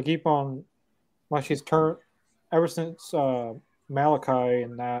 Yeah, because they keep on, like she's turned ever since Malachi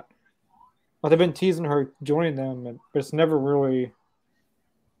and that. Well, they've been teasing her joining them, but it's never really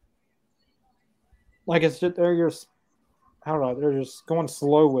like it's just they're just I don't know, they're just going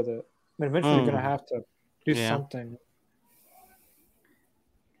slow with it. I mean, eventually they're gonna have to do something.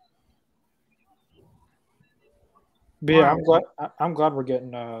 But yeah, I'm glad we're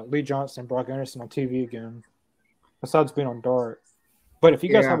getting Lee Johnson and Brock Anderson on TV again. Besides being on Dark. But if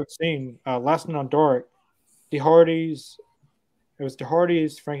you guys haven't seen last night on Dark, the Hardys, it was the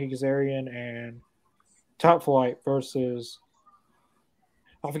Hardys, Frankie Kazarian, and Top Flight versus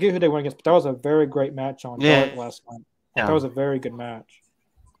I forget who they went against, but that was a very great match on Dark last night. Yeah. That was a very good match.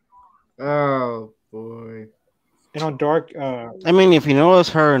 Oh boy. And on Dark, I mean, if you notice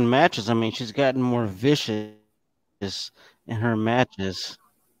her in matches, I mean, she's gotten more vicious in her matches.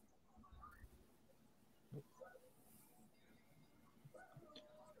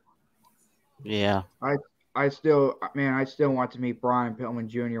 Yeah. I still want to meet Brian Pillman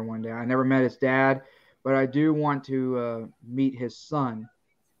Jr. one day. I never met his dad, but I do want to meet his son.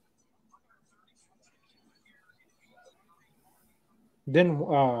 Then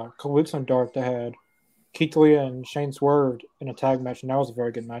a couple weeks on Dark, they had Keith Lee and Shane Swerve in a tag match, and that was a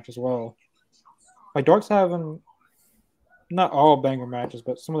very good match as well. Like Dark's having not all banger matches,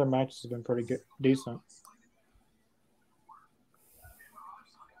 but some of their matches have been pretty good, decent.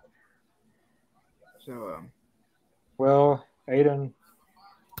 So, well, Aiden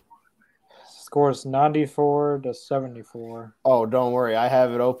scores 94-74. Oh, don't worry. I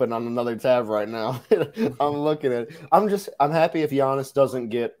have it open on another tab right now. I'm looking at it. I'm happy if Giannis doesn't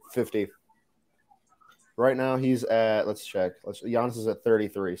get 50. Right now he's at, let's check. Giannis is at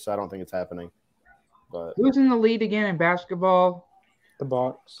 33, so I don't think it's happening. But who's in the lead again in basketball? The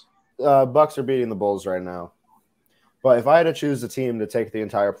Bucks. Bucks are beating the Bulls right now. But if I had to choose a team to take the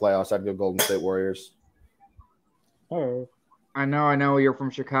entire playoffs, I'd go Golden State Warriors. Oh. I know you're from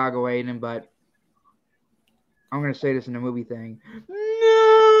Chicago, Aiden, but I'm going to say this in a movie thing. No!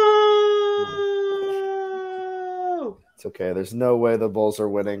 It's okay. There's no way the Bulls are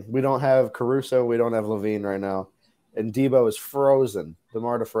winning. We don't have Caruso. We don't have Levine right now. And Debo is frozen.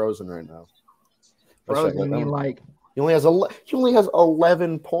 DeMar frozen right now. Frozen, you mean like... He only has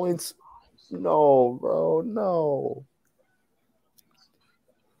 11 points. No, bro, no.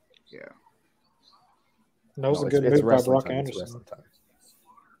 Yeah. That was a good move by Brock Anderson.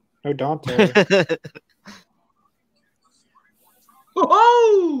 No Dante.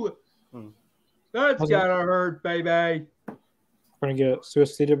 Oh! That's gotta hurt, baby. We're gonna get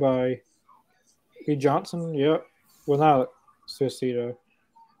suicided by E. Johnson. Yep. Well, not suicida.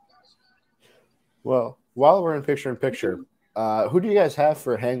 Well, while we're in picture, who do you guys have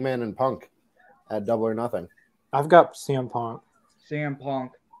for Hangman and Punk at Double or Nothing? I've got CM Punk. CM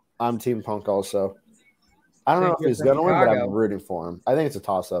Punk. I'm Team Punk also. I don't know if he's going to win, but I'm rooting for him. I think it's a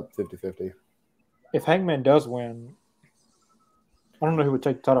toss-up, 50-50. If Hangman does win, I don't know who would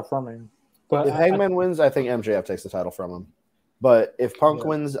take the title from him. But if Hangman wins, I think MJF takes the title from him. But if Punk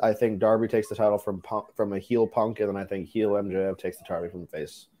wins, I think Darby takes the title from a heel Punk, and then I think heel MJF takes the title from the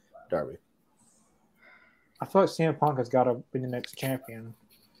face Darby. I feel like CM Punk has got to be the next champion.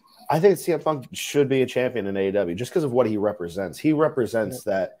 I think CM Punk should be a champion in AEW just because of what he represents. He represents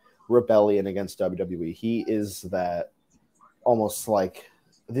that rebellion against WWE. He is that almost like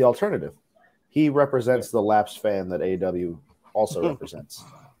the alternative. He represents the lapsed fan that AEW also represents.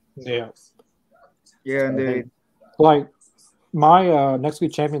 Yeah. Yeah, indeed. Like, my next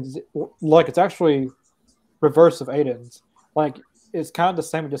week champion is, like, it's actually reverse of Aiden's. Like, it's kind of the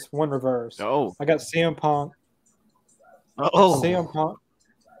same, just one reverse. Oh. I got CM Punk. Oh. CM Punk.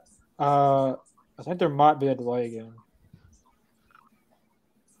 I think there might be a delay again.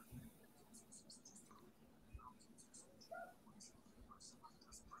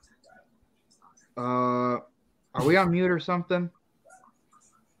 Are we on mute or something?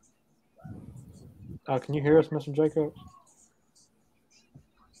 Can you hear us, Mr. Jacobs?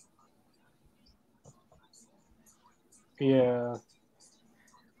 Yeah.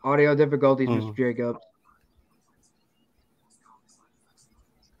 Audio difficulties, Mr. Jacobs.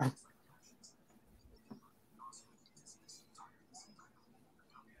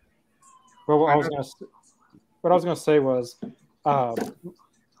 Well, what I was gonna say was,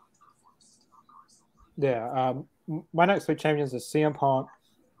 my next three champions is CM Punk,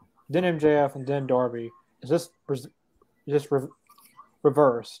 then MJF, and then Darby. It's just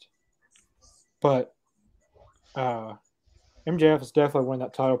reversed, but MJF is definitely winning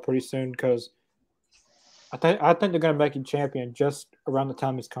that title pretty soon because I think they're gonna make him champion just around the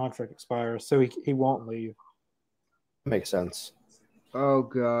time his contract expires, so he won't leave. Makes sense. Oh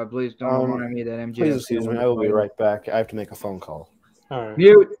God! Please don't remind me that MJF. Please excuse me. I will be right back. I have to make a phone call. All right.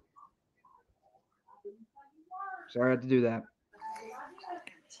 Mute. Sorry, I had to do that.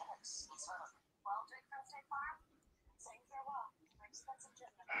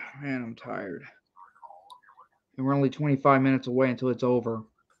 Man, I'm tired. And we're only 25 minutes away until it's over.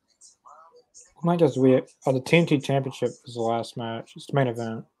 Might just the TNT Championship is the last match. It's the main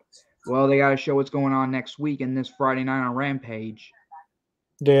event. Well, they got to show what's going on next week and this Friday night on Rampage.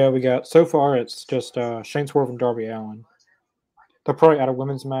 Yeah, we got so far. It's just Shane Swerve and Darby Allin. They'll probably add a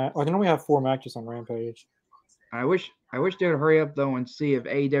women's match. Like, I know we have 4 matches on Rampage. I wish they would hurry up though and see if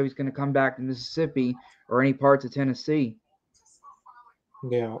AEW is going to come back to Mississippi or any parts of Tennessee.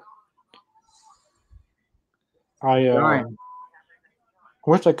 Yeah. I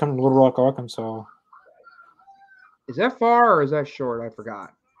wish they'd come to Little Rock, Arkansas. Is that far or is that short? I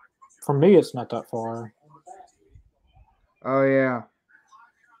forgot. For me, it's not that far. Oh yeah.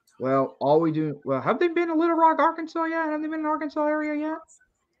 Well, have they been to Little Rock, Arkansas yet? Have they been in the Arkansas area yet?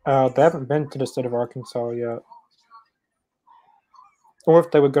 They haven't been to the state of Arkansas yet. Or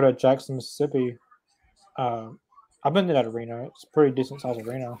if they would go to Jackson, Mississippi. I've been to that arena. It's a pretty decent sized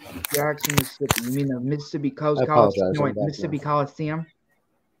arena. Jackson, Mississippi. You mean the Mississippi Coast Coliseum? No, Mississippi Coliseum?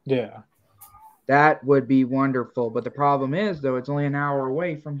 Yeah. That would be wonderful. But the problem is, though, it's only an hour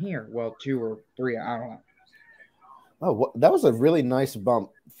away from here. Well, 2 or 3, I don't know. Oh, that was a really nice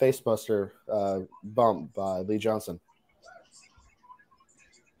facebuster bump by Lee Johnson.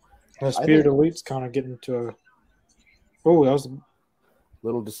 The Spirit Elite's kind of getting to a... Oh, that was...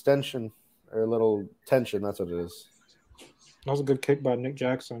 Little distension, or a little tension, that's what it is. That was a good kick by Nick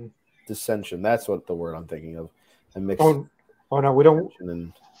Jackson. Dissension, that's what the word I'm thinking of. Oh no, we don't...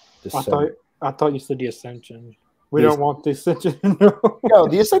 And I thought you said the Ascension. We don't want the Ascension. No,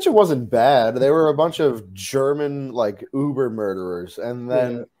 the Ascension wasn't bad. They were a bunch of German like Uber murderers, and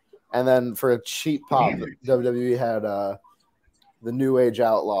then for a cheap pop, WWE had the New Age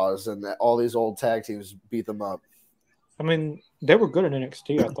Outlaws and all these old tag teams beat them up. I mean, they were good in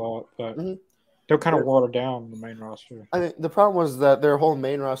NXT, I thought, but they're kind of watered down the main roster. I think the problem was that their whole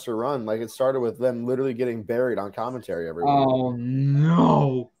main roster run, like it started with them literally getting buried on commentary every week. Oh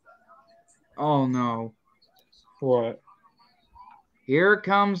no! Oh no! What? Here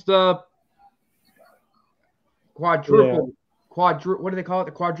comes the quadruple. What do they call it?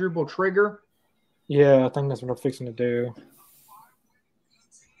 The quadruple trigger? Yeah, I think that's what I'm fixing to do.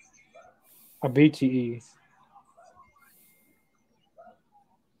 A BTE.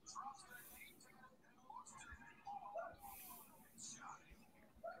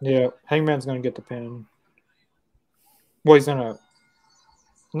 Yeah, Hangman's going to get the pin. Well, he's going to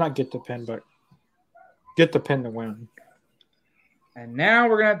not get the pin, but get the pin to win. And now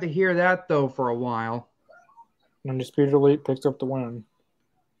we're going to have to hear that, though, for a while. Undisputed Elite picks up the win.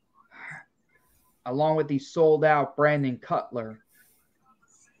 Along with the sold-out Brandon Cutler.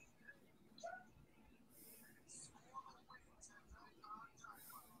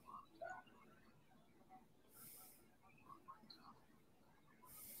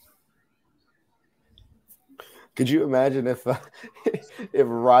 Could you imagine if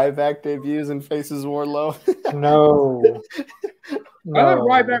Ryback debuts and faces Wardlow? No. I thought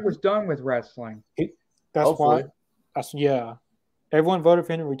Ryback was done with wrestling. That's why. Yeah. Everyone voted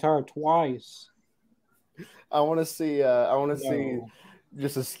for him to retire twice. I want to see. See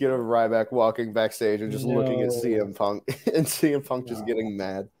just a skit of Ryback walking backstage and just looking at CM Punk and CM Punk just getting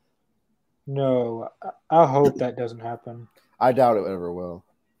mad. No, I hope that doesn't happen. I doubt it ever will.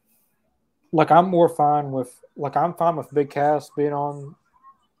 Like I'm fine with Big Cass being on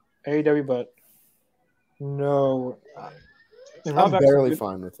AEW, but no. I'm barely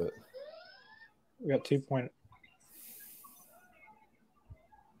fine with it. We got 2 point.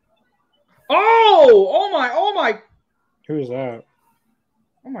 Oh my. Who is that?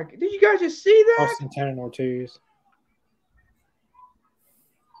 Oh my, did you guys just see that? Austin Santana and Ortiz.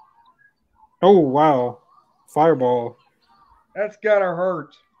 Oh wow. Fireball. That's gotta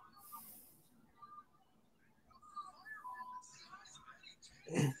hurt.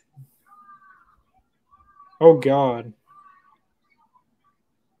 Oh God.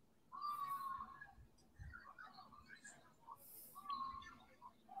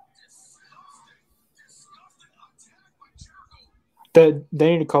 They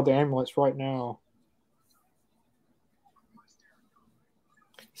need to call the ambulance right now.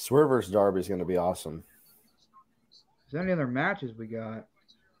 Swerve vs. Darby is going to be awesome. Is there any other matches we got?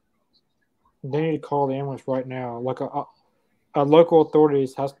 They need to call the ambulance right now. Like a local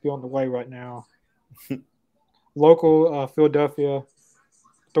authorities has to be on the way right now. Local Philadelphia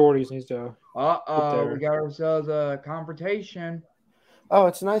authorities needs to. We got ourselves a confrontation. Oh,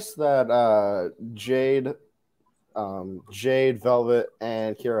 it's nice that Jade, Velvet,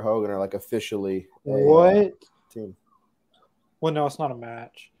 and Kiera Hogan are like officially a team. Well, no, it's not a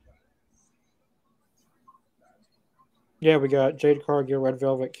match. Yeah, we got Jade Cargill, Red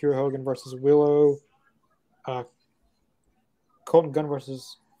Velvet, Kiera Hogan versus Willow, Colton Gunn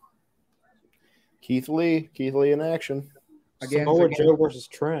versus Keith Lee in action. Samoa Joe versus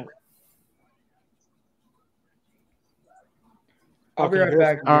Trent. I'll be right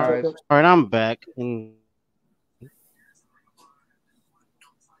back, guys. All right, I'm back.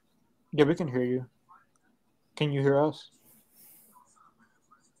 Yeah, we can hear you. Can you hear us?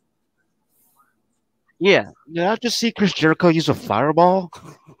 Yeah. Did I just see Chris Jericho use a fireball?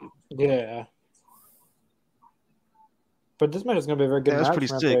 Yeah. But this match is going to be a very good match. That's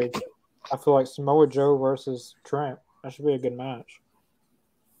pretty sick. I feel like Samoa Joe versus Trent. That should be a good match.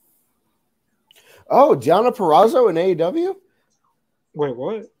 Oh, Deonna Purrazzo in AEW? Wait,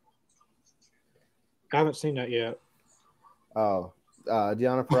 what? I haven't seen that yet. Oh,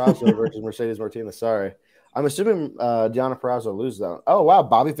 Deonna Purrazzo versus Mercedes Martinez. Sorry. I'm assuming Deonna Purrazzo loses that. Oh, wow.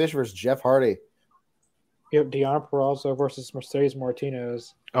 Bobby Fish versus Jeff Hardy. Yep, Deonna Purrazzo versus Mercedes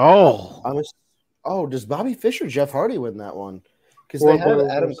Martinez. Oh, does Bobby Fish or Jeff Hardy win that one? Because they have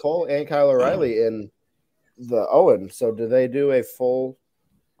Adam Cole and Kyle O'Reilly in the Owen. So do they do a full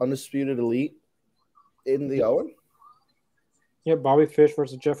Undisputed Elite in the Owen? Yeah, Bobby Fish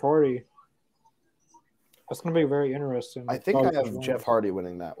versus Jeff Hardy. That's going to be very interesting. I think I have Jeff Hardy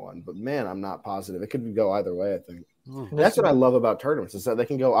winning that one, but man, I'm not positive. It could go either way, I think. That's what I love about tournaments, is that they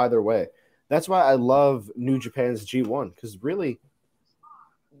can go either way. That's why I love New Japan's G1, because really,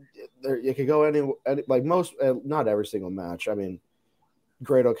 it could go any like most, not every single match. I mean,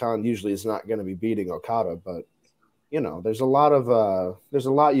 Great O'Khan usually is not going to be beating Okada, but there's a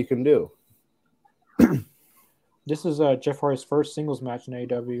lot you can do. This is Jeff Hardy's first singles match in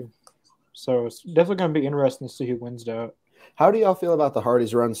AEW, so it's definitely going to be interesting to see who wins that. How do y'all feel about the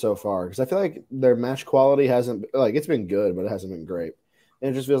Hardys' run so far? Because I feel like their match quality hasn't it's been good, but it hasn't been great.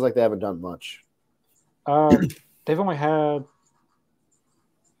 And it just feels like they haven't done much. They've only had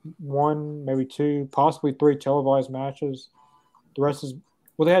 1, maybe 2, possibly 3 televised matches. The rest is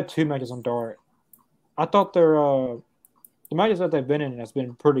they had 2 matches on Dark. I thought their the matches that they've been in has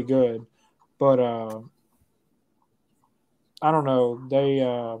been pretty good, but I don't know. They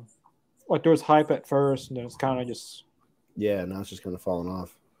there was hype at first, and then it's kind of just now it's just kind of falling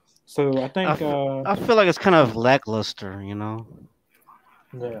off. So I think I feel like it's kind of lackluster, you know.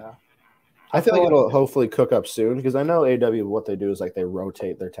 Yeah. I feel like it'll hopefully cook up soon because I know AEW, what they do is like they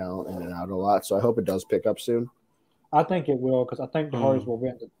rotate their talent in and out a lot. So I hope it does pick up soon. I think it will because I think the Hardys will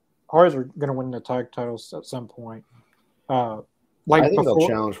win. The Hardys are going to win the tag titles at some point. I think they'll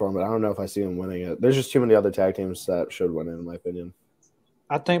challenge for them, but I don't know if I see them winning it. There's just too many other tag teams that should win it, in my opinion.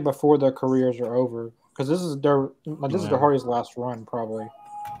 I think before their careers are over, because this is their Hardys' last run probably.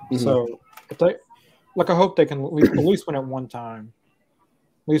 Mm-hmm. So if they, I hope they can at least win it one time,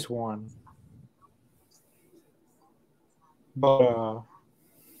 at least one. But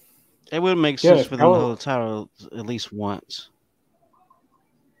it would make sense for them to hold the title at least once.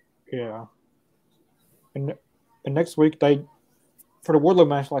 Yeah. And next week for the Wardlow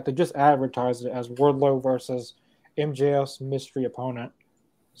match, they just advertised it as Wardlow versus MJF's mystery opponent.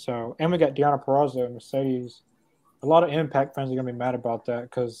 So, and we got Deonna Purrazzo and Mercedes. A lot of Impact fans are gonna be mad about that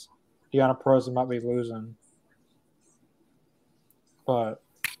because Deonna Purrazzo might be losing. But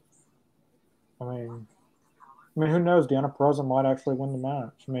I mean, who knows? Deonna Purrazzo might actually win the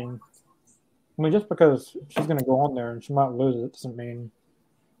match. I mean, just because she's gonna go on there and she might lose, it doesn't mean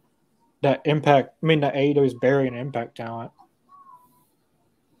that Impact. I mean, that AEW is burying Impact talent.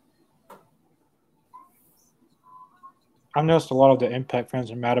 I've noticed a lot of the Impact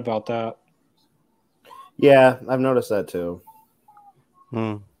fans are mad about that. Yeah, I've noticed that too. I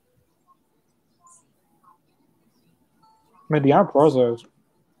mean, Deonna Purrazzo is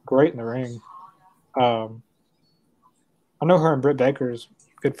great in the ring. I know her and Britt Baker's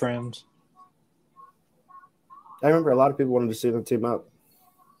good friends. I remember a lot of people wanted to see them team up.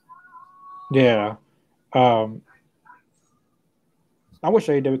 Yeah. I wish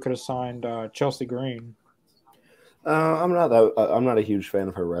AEW could have signed Chelsea Green. I'm not a huge fan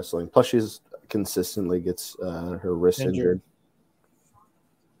of her wrestling. Plus, she's consistently gets her wrist injured.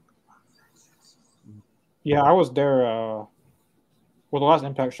 Yeah, I was there. The last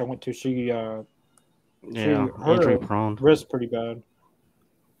Impact show I went to, her injury prone, wrist pretty bad.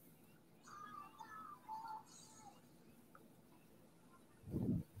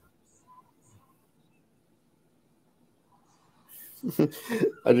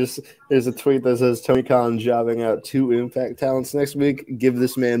 There's a tweet that says Tony Khan jobbing out 2 Impact talents next week. Give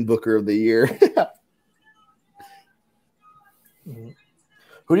this man Booker of the Year.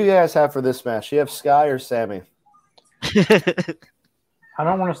 Who do you guys have for this match? Do you have Sky or Sammy? I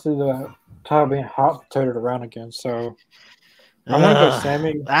don't want to see the title being hot potatoed around again, so I want to go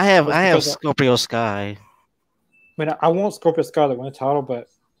Sammy. I have Scorpio Sky. I mean, I want Scorpio Sky to win the title, but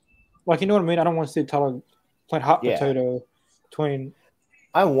you know what I mean? I don't want to see the title playing hot potato between.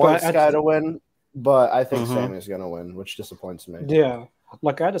 I want Sky to win, but I think Sammy's going to win, which disappoints me. Yeah.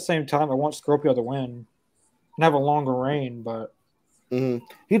 At the same time, I want Scorpio to win and have a longer reign, but.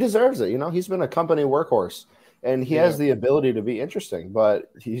 He deserves it. You know, he's been a company workhorse, and he has the ability to be interesting, but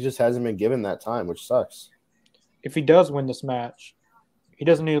he just hasn't been given that time, which sucks. If he does win this match, he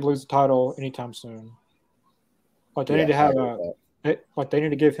doesn't need to lose the title anytime soon. They need to have they need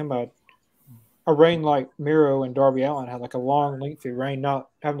to give him a reign like Miro and Darby Allin had, a long, lengthy reign, not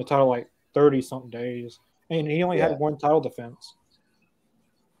having the title 30-something days. And he only had 1 title defense.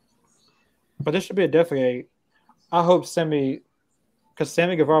 But this should be definitely I hope Sammy, because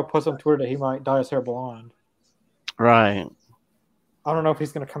Sammy Guevara puts on Twitter that he might dye his hair blonde. Right. I don't know if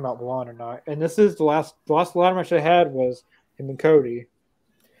he's going to come out blonde or not. And this is the last ladder match they had was him and Cody.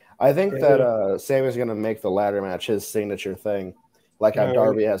 I think that Sammy's going to make the ladder match his signature thing. Like how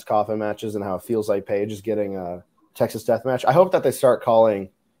Darby has coffin matches and how it feels like Paige is getting a Texas Death Match. I hope that they start calling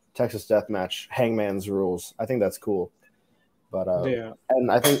Texas Death Match Hangman's Rules. I think that's cool. But and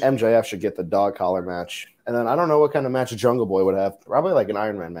I think MJF should get the dog collar match. And then I don't know what kind of match Jungle Boy would have. Probably an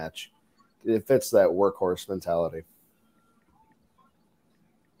Iron Man match. It fits that workhorse mentality.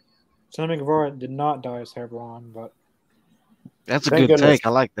 Sammy Guevara did not dye his hair blonde, but that's a good take. I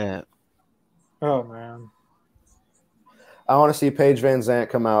like that. Oh man. I want to see Paige Van Zant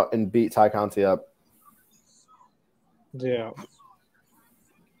come out and beat Ty Conti up. Yeah.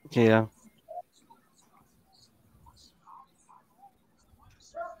 Yeah.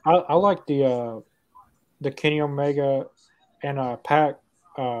 I like the Kenny Omega and Pac.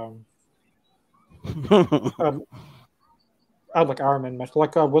 I'd like Iron Man match.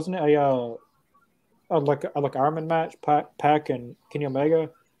 Like, wasn't it a like Iron Man match? Pac and Kenny Omega.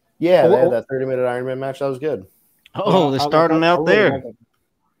 Yeah, they had that 30-minute Iron Man match. That was good. Oh, they're starting out really there.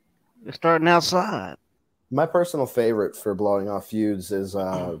 They're starting outside. My personal favorite for blowing off feuds is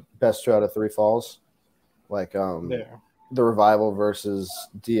best 2 out of 3 falls. Like the Revival versus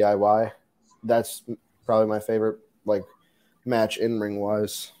DIY. That's probably my favorite like match in ring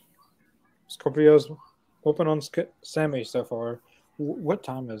wise. Scorpio's open on Sammy so far. What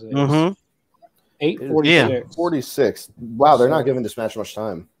time is it? 8:46. Yeah. 46. Wow, they're not giving this match much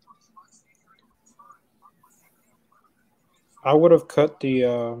time. I would have cut the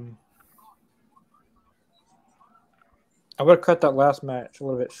I would have cut that last match a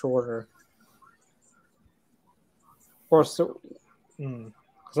little bit shorter. Or so,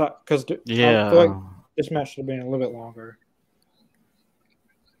 because I feel like this match should have been a little bit longer.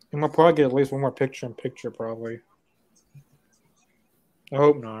 And we'll probably get at least one more picture-in-picture, probably. I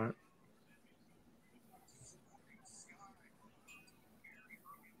hope not.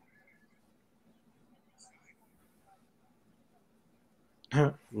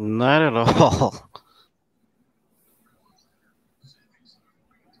 Not at all.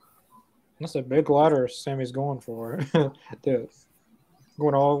 That's a big ladder Sammy's going for. Dude,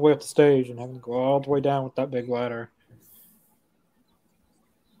 going all the way up the stage and having to go all the way down with that big ladder.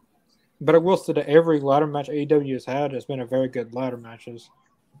 But I will say that every ladder match AEW has had has been a very good ladder matches.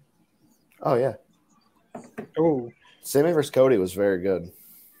 Oh, yeah. Oh. Sammy versus Cody was very good.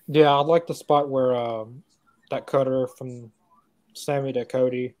 Yeah, I like the spot where that cutter from Sammy to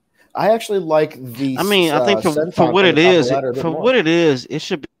Cody. I actually like the. I mean, I think for what it is, it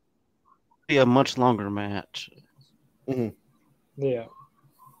should be a much longer match. Mm-hmm. Yeah.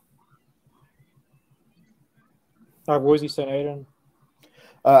 What was he saying, Aiden?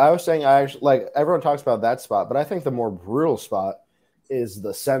 I was saying I actually like everyone talks about that spot, but I think the more brutal spot is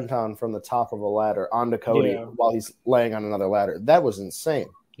the senton from the top of a ladder onto Cody while he's laying on another ladder. That was insane.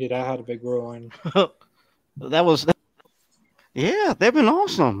 Yeah, that had a big ruin. Yeah, they've been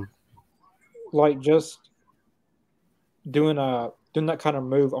awesome. Like just doing that kind of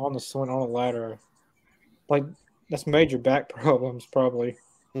move on the swing on a ladder, like that's major back problems probably,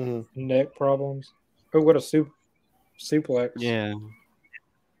 neck problems. Oh, what a suplex! Yeah.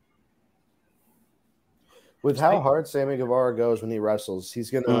 With how hard Sammy Guevara goes when he wrestles, he's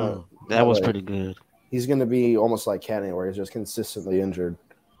gonna. That was pretty good. He's gonna be almost like Kenny, where he's just consistently injured.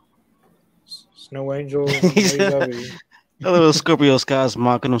 Snow Angel. AEW. A little Scorpio Sky's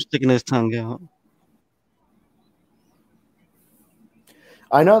mocking him, sticking his tongue out.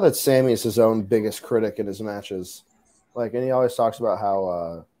 I know that Sammy is his own biggest critic in his matches. Like, and he always talks about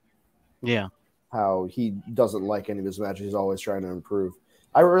how how he doesn't like any of his matches. He's always trying to improve.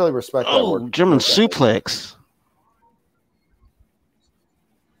 I really respect that work. German suplex.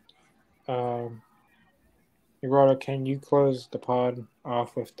 Gerardo, can you close the pod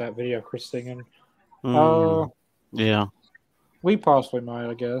off with that video of Chris singing? Yeah. We possibly might,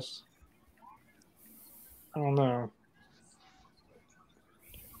 I guess. I don't know.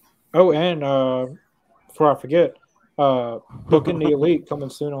 Oh, and before I forget, Booking the Elite coming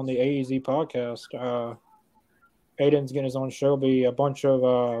soon on the AEZ podcast. Aiden's getting his own show. Be a bunch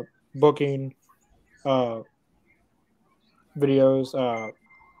of booking videos.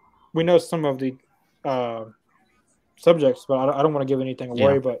 We know some of the subjects, but I don't want to give anything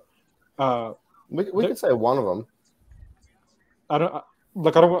away. But we could say one of them. I don't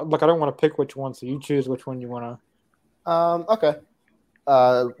want to pick which one, so you choose which one you want to. Okay.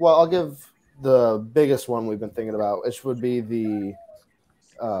 Well, I'll give the biggest one we've been thinking about, which would be the.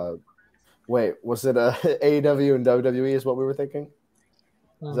 Wait, was it AEW and WWE? Is what we were thinking?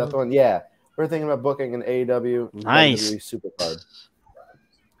 Is that the one? Yeah, we're thinking about booking an AEW nice WWE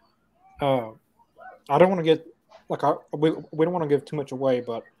Supercard. I don't want to get we don't want to give too much away,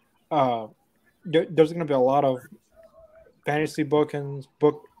 but there's going to be a lot of fantasy bookings.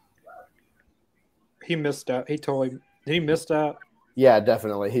 He missed that. Did he miss that? Yeah,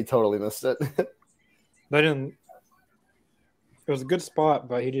 definitely. He totally missed it. They didn't. It was a good spot,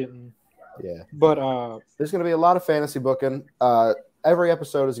 but he didn't. Yeah. But there's going to be a lot of fantasy booking. Every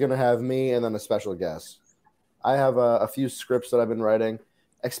episode is going to have me and then a special guest. I have a few scripts that I've been writing.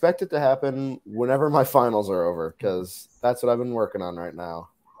 Expect it to happen whenever my finals are over, because that's what I've been working on right now.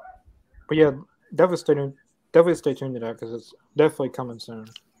 But yeah, definitely stay tuned to that, because it's definitely coming soon.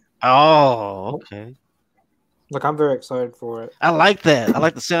 Oh, okay. Look, I'm very excited for it. I like that. I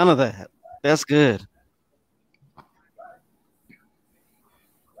like the sound of that. That's good.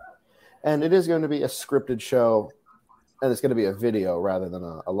 And it is going to be a scripted show. And it's going to be a video rather than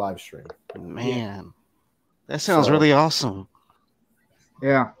a live stream. Man, that sounds really awesome.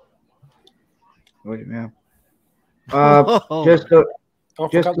 Yeah. Wait a minute. Forgot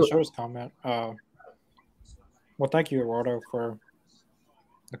the show's comment. Well, thank you, Eduardo, for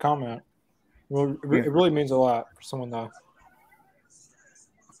the comment. It really means a lot for someone though.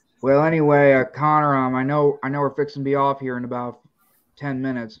 Well, anyway, Connor, I know we're fixing to be off here in about 10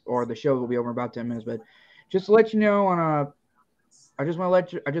 minutes, or the show will be over in about 10 minutes. But just to let you know, I just want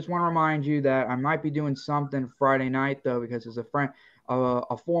to remind you that I might be doing something Friday night though, because it's a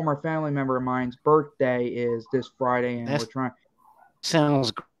former family member of mine's birthday is this Friday, and we're trying.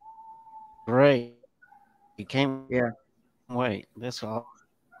 Sounds great. You can't. Yeah. Wait. That's all.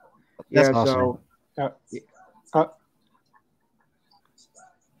 That's awesome.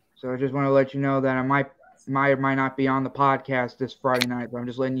 So I just want to let you know that I might not be on the podcast this Friday night, but I'm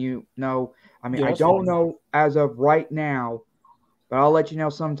just letting you know. I mean, I don't know as of right now, but I'll let you know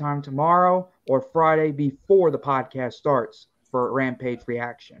sometime tomorrow or Friday before the podcast starts for Rampage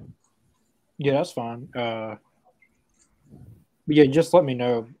Reaction. Yeah, that's fine. But yeah, just let me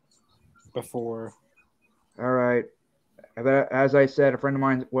know before. All right. As I said, a friend of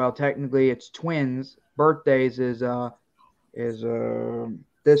mine. Well, technically, it's twins. Birthdays is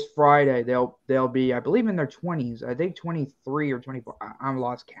this Friday. They'll be, I believe, in their 20s. I think 23 or 24. I'm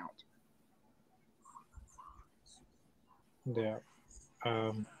lost count. Yeah.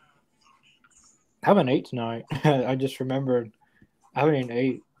 Having 8 tonight. I just remembered having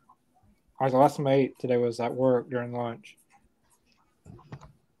 8. The last time I ate today was at work during lunch.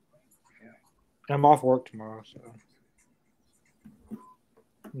 And I'm off work tomorrow, so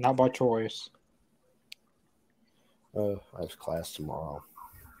not by choice. I have class tomorrow.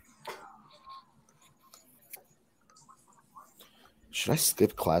 Should I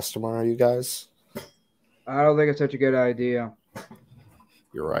skip class tomorrow, you guys? I don't think it's such a good idea.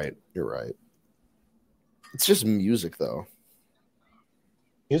 You're right. It's just music, though.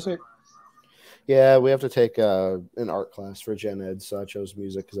 Music? Yeah, we have to take an art class for Gen Ed, so I chose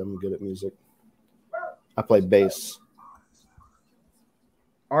music because I'm good at music. I play bass.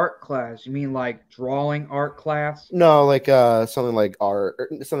 Art class? You mean like drawing art class? No, like something like art, or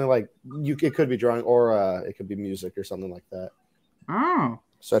something like it could be drawing, or it could be music or something like that. Oh.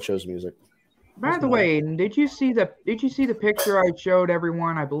 So I chose music. By the way, did you see the picture I showed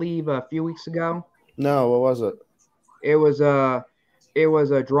everyone, I believe, a few weeks ago? No, what was it? It was a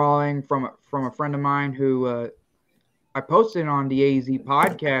drawing from a friend of mine who I posted on the AZ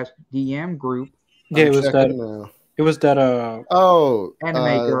podcast DM group. Yeah, it was that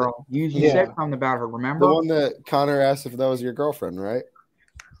anime girl. You said something about her, remember? The one that Connor asked if that was your girlfriend, right?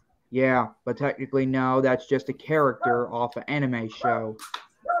 Yeah, but technically no, that's just a character off an anime show.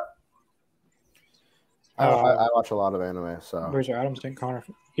 I watch a lot of anime, so. Richard Adams didn't Connor.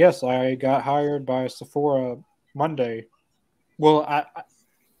 Yes, I got hired by Sephora Monday. Well, I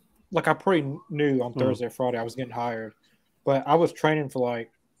pretty knew on Thursday or Friday I was getting hired, but I was training for like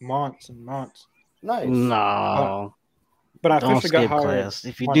months and months. Nice. No. But I officially got hired. Class.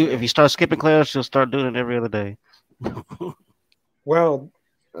 If you start skipping class, you'll start doing it every other day. Well,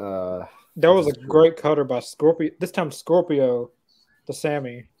 there was a great cutter by Scorpio. This time Scorpio, the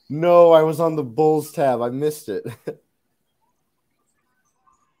Sammy. No, I was on the Bulls tab. I missed it.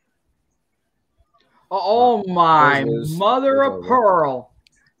 Oh my mother of pearl!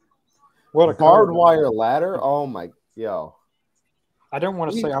 What a barbed wire ladder! Oh my, yo! I don't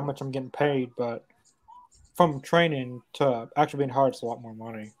want to say how much I'm getting paid, but from training to actually being hired, it's a lot more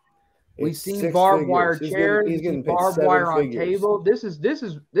money. We've seen barbed wire chairs. He's getting barbed wire on table. This is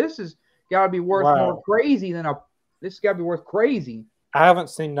got to be worth more crazy than This got to be worth crazy. I haven't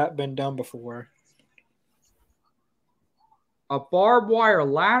seen that been done before. A barbed wire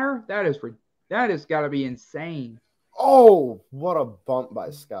ladder? That has got to be insane. Oh, what a bump by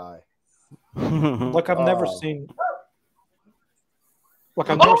Sky! Look, I've never seen. Look,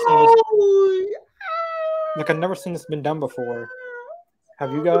 I've never seen this. Look, I've never seen this been done before.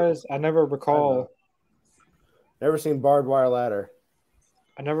 Have you guys? I never recall. Never seen barbed wire ladder.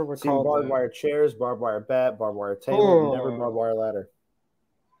 I never recall. Seen barbed wire chairs, barbed wire bat, barbed wire table, never barbed wire ladder.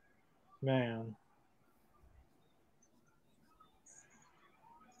 Man.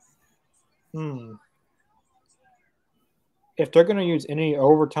 If they're gonna use any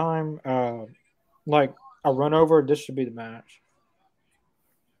overtime, like a run over, this should be the match.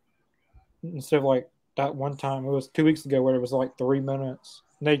 Instead of like that one time, it was 2 weeks ago where it was like 3 minutes.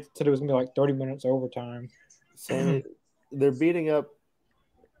 And they said it was gonna be like 30 minutes overtime. So they're beating up.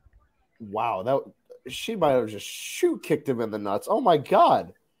 Wow, she might have just kicked him in the nuts. Oh my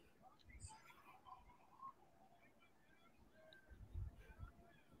god!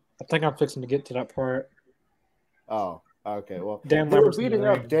 I think I'm fixing to get to that part. Oh, okay. Well, Dan they were Lambert's in the beating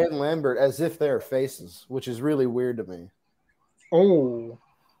ring. up Dan Lambert as if they're faces, which is really weird to me. Oh,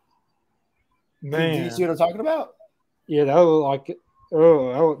 man. Did you see what I'm talking about? Yeah, that was like,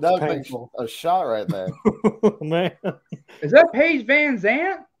 oh, that That was was painful. like a shot right there. Man. Is that Paige Van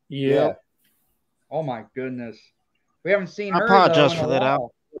Zant? Yeah. Oh my goodness. We haven't seen I her apologize though, for in a that.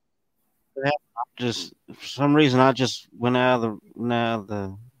 while. Just for some reason, I just went out of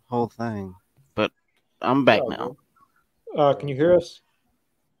the whole thing. But I'm back now. Can you hear us?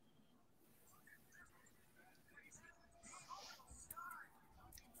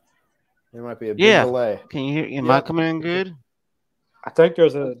 There might be a big delay. Can you hear? Am I coming in good? I think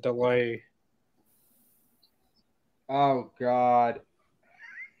there's a delay. Oh God.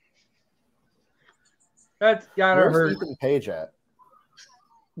 That's gotta Where's hurt. Ethan Page at?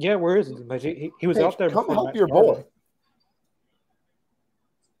 Yeah, where is he? He was Page, out there. come before help Matt your started. boy.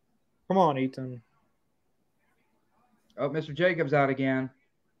 Come on, Ethan. Oh, Mr. Jacobs out again.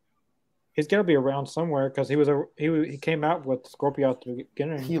 He's got to be around somewhere because he came out with Scorpio at the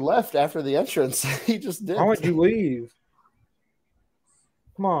beginning. He left after the entrance. He just did. Why would you leave?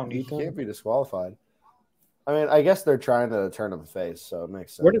 Come on, He Ethan. can't be disqualified. I mean, I guess they're trying to turn him face, so it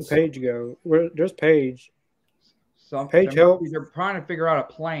makes sense. Where did Paige go? There's Paige. Paige help. They're trying to figure out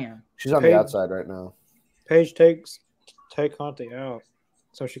a plan. She's on the outside right now. Paige takes Conte out,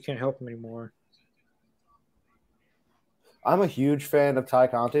 so she can't help him anymore. I'm a huge fan of Ty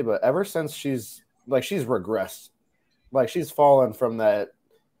Conti, but ever since she's regressed. Like she's fallen from that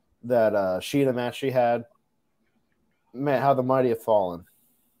Sheeta match she had. Man, how the mighty have fallen.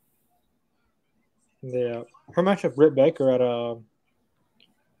 Yeah. Her match with Britt Baker at was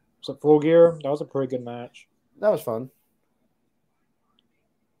it Full Gear? That was a pretty good match. That was fun.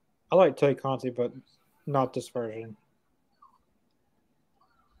 I like Tay Conti, but not this version.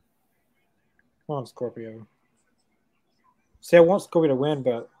 Come on, Scorpio. See, I want Scorpio to win,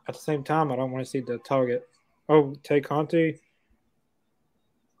 but at the same time, I don't want to see the target. Oh, Tay Conti?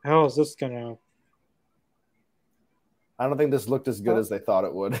 How is this going to... I don't think this looked as good as they thought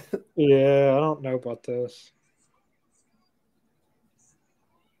it would. Yeah, I don't know about this.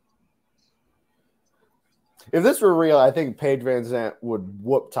 If this were real, I think Paige Van Zant would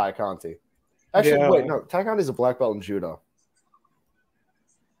whoop Ty Conti. Actually, wait, no. Ty Conti's a black belt in judo.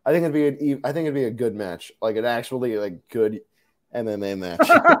 I think it'd be a good match, like an actually like good MMA match.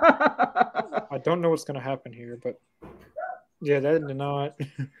 I don't know what's going to happen here, but yeah, that did not.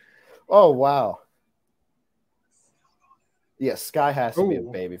 Oh wow. Yeah, Sky has to be a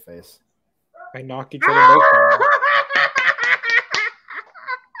babyface. They knock each other both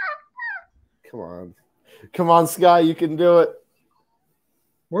down. Come on, Sky, you can do it.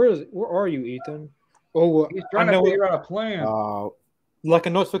 Where are you, Ethan? Oh, he's trying to figure out a plan. Like I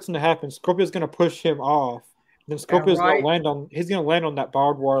know what's fixing to happen. Scorpio's gonna push him off. Then Scorpio's gonna land on. He's gonna land on that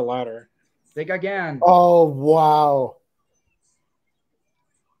barbed wire ladder. Think again. Oh wow.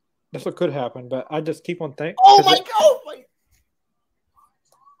 That's what could happen, but I just keep on thinking. Oh my god!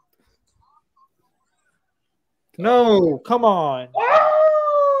 No, come on.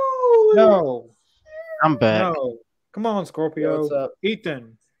 Oh! No. I'm back. No. Come on, Scorpio. What's up?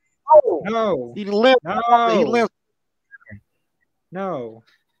 Ethan. Oh. No. He limped. No. He limped. No.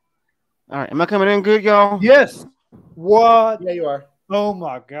 All right. Am I coming in good, y'all? Yes. What? Yeah, you are. Oh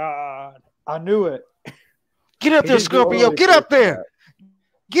my God. I knew it. Get up there, Scorpio. Get up there.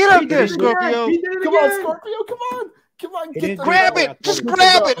 Get up there, Scorpio. Come on, Scorpio. Come on. Come on. Grab it. Just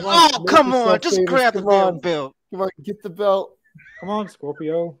grab it. Oh, come on. Just grab the damn belt. Come on. Get the belt. Come on,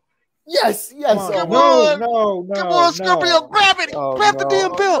 Scorpio. Yes. Come on. No. Come on, Scorpio. Grab it. Grab the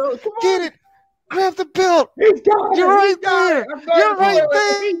damn belt. Get it. Grab the belt. You're right there. You're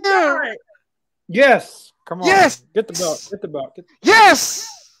right there. Yes. Come on. Yes. Get the belt. Get the belt. Yes.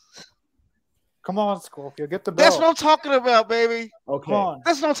 Come on, Scorpio. Get the belt. That's what I'm talking about, baby. Okay. Come on.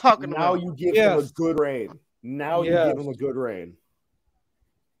 That's what I'm talking now about. You give him a good reign. Now you give him a good reign.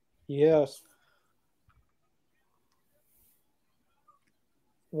 Yes.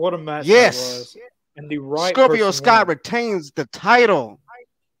 What a match that was. And the right Scorpio Sky retains the title.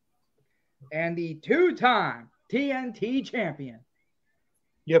 And the two-time TNT champion.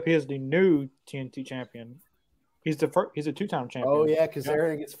 Yep, he is the new TNT champion. He's a two-time champion. Oh yeah, because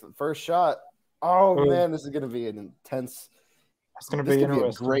Aaron gets first shot. Oh man, this is going to be an intense. It's going to be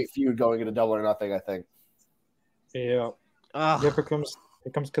interesting. A great feud going into Double or Nothing, I think. Yeah. Yep, here comes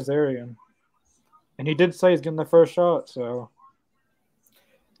Kazarian, and he did say he's getting the first shot. So.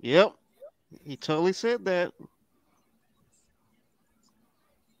 Yep, he totally said that.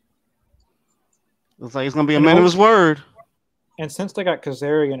 Looks like he's going to be a man of his word. And since they got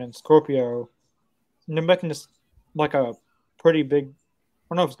Kazarian and Scorpio, they're making this like a pretty big. I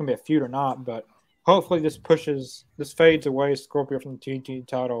don't know if it's gonna be a feud or not, but hopefully this fades away Scorpio from the TNT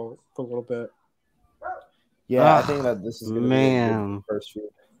title for a little bit. Yeah, I think that this is gonna be a good first feud.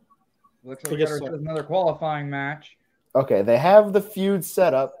 Looks like we got another qualifying match. Okay, they have the feud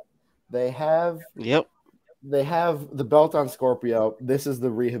set up. They have They have the belt on Scorpio. This is the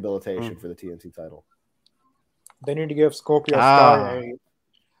rehabilitation for the TNT title. They need to give Scorpio Sky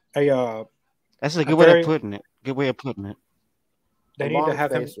a that's a good way of putting it. Good way of putting it. They need to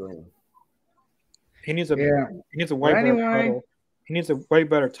have him. He needs a way better title. He needs a way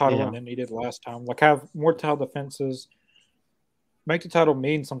better title than he did last time. Like have more title defenses. Make the title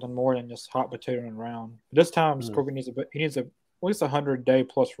mean something more than just hot potato and round. This time, Scorpio needs at least 100-day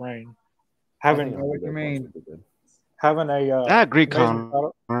plus reign. Having I agree,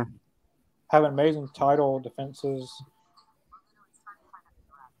 Connor. Having amazing title defenses.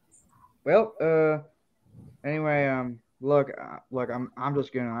 Well, anyway, look, I'm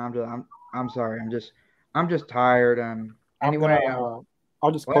sorry, I'm just tired. Anyway,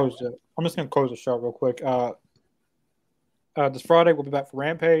 I'll just close it. I'm just gonna close the show real quick. This Friday we'll be back for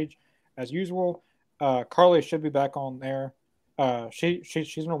Rampage as usual. Carly should be back on there.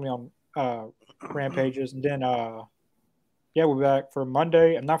 She's normally on Rampages, and then we'll be back for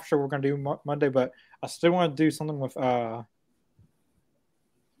Monday. I'm not for sure we're gonna do Monday, but I still want to do something with what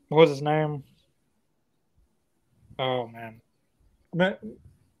was his name? Oh man,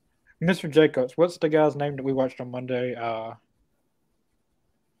 Mr. Jacobs. What's the guy's name that we watched on Monday?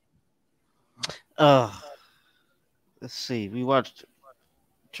 Let's see. We watched.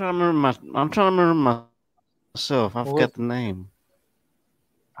 I'm trying to remember myself. I forgot the name.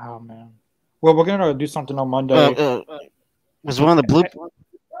 Oh man. Well, we're gonna do something on Monday. Was one of the blue?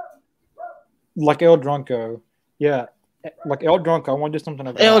 Like El Drunko. Yeah. Like El Drunko. I want to do something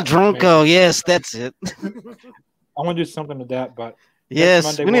like that. El Drunko. Yes, that's it. I want to do something with that, but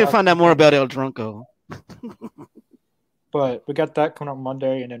yes, we need to find out more about El Drunko. But we got that coming up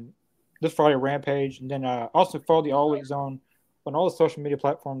Monday, and then this Friday Rampage, and then also follow the All Elite Zone on all the social media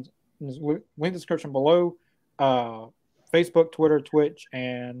platforms. Link in the description below. Facebook, Twitter, Twitch,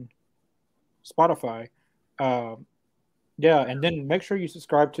 and Spotify. And then make sure you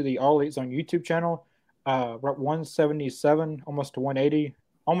subscribe to the All Elite Zone YouTube channel. We're at 177, almost to 180,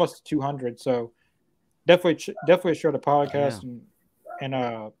 almost to 200. So definitely share the podcast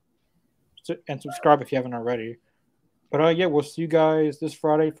and subscribe if you haven't already. But we'll see you guys this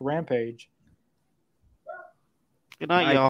Friday for Rampage. Good night, y'all.